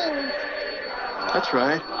wings. That's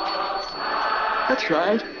right. That's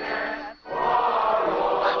right.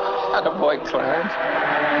 Attaboy, Clarence.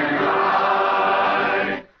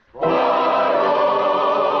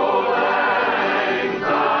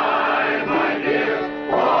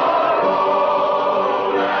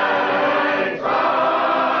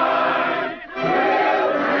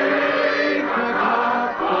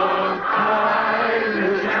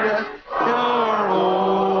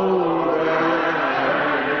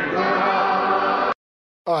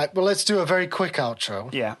 All right, well, let's do a very quick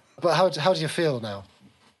outro. Yeah. But how do you feel now?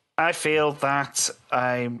 I feel that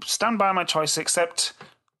I stand by my choice, except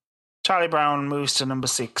Charlie Brown moves to number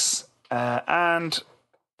 6, and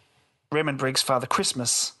Raymond Briggs' Father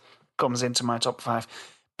Christmas comes into my top 5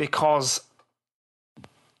 because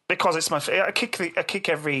it's my. I kick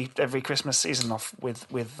every Christmas season off with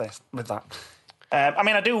that. I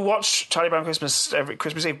mean, I do watch Charlie Brown Christmas every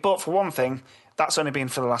Christmas Eve, but for one thing, that's only been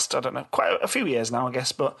for the last, I don't know, quite a few years now, I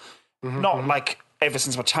guess, but not like ever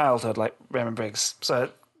since my childhood, like Raymond Briggs. So,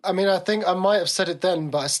 I mean, I think I might have said it then,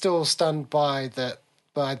 but I still stand by that.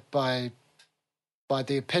 By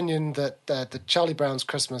the opinion that the Charlie Brown's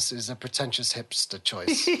Christmas is a pretentious hipster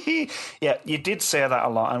choice. Yeah, you did say that a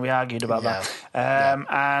lot, and we argued about that.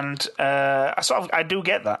 And I do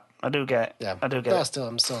get that. I do get it. Yeah, I do get it.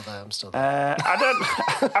 I'm still there. I don't.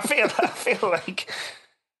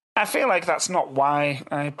 I feel like that's not why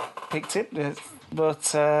I picked it,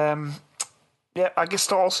 but yeah, I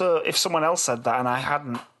guess also if someone else said that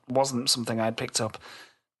and wasn't something I'd picked up,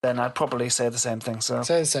 then I'd probably say the same thing. So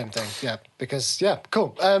say the same thing, yeah. Because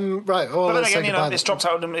cool. Right. Well, but then again, you know, it's dropped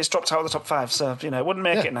out of the top 5, so you know, it wouldn't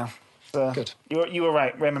make it now. So good. You were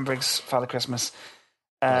right, Raymond Briggs' Father Christmas.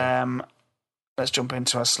 Let's jump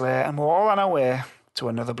into our sleigh, and we're all on our way to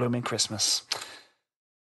another blooming Christmas.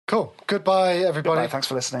 Cool. Goodbye, everybody. Goodbye. Thanks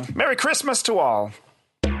for listening. Merry Christmas to all.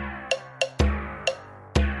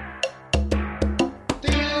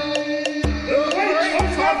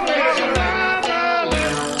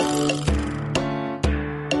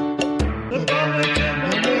 The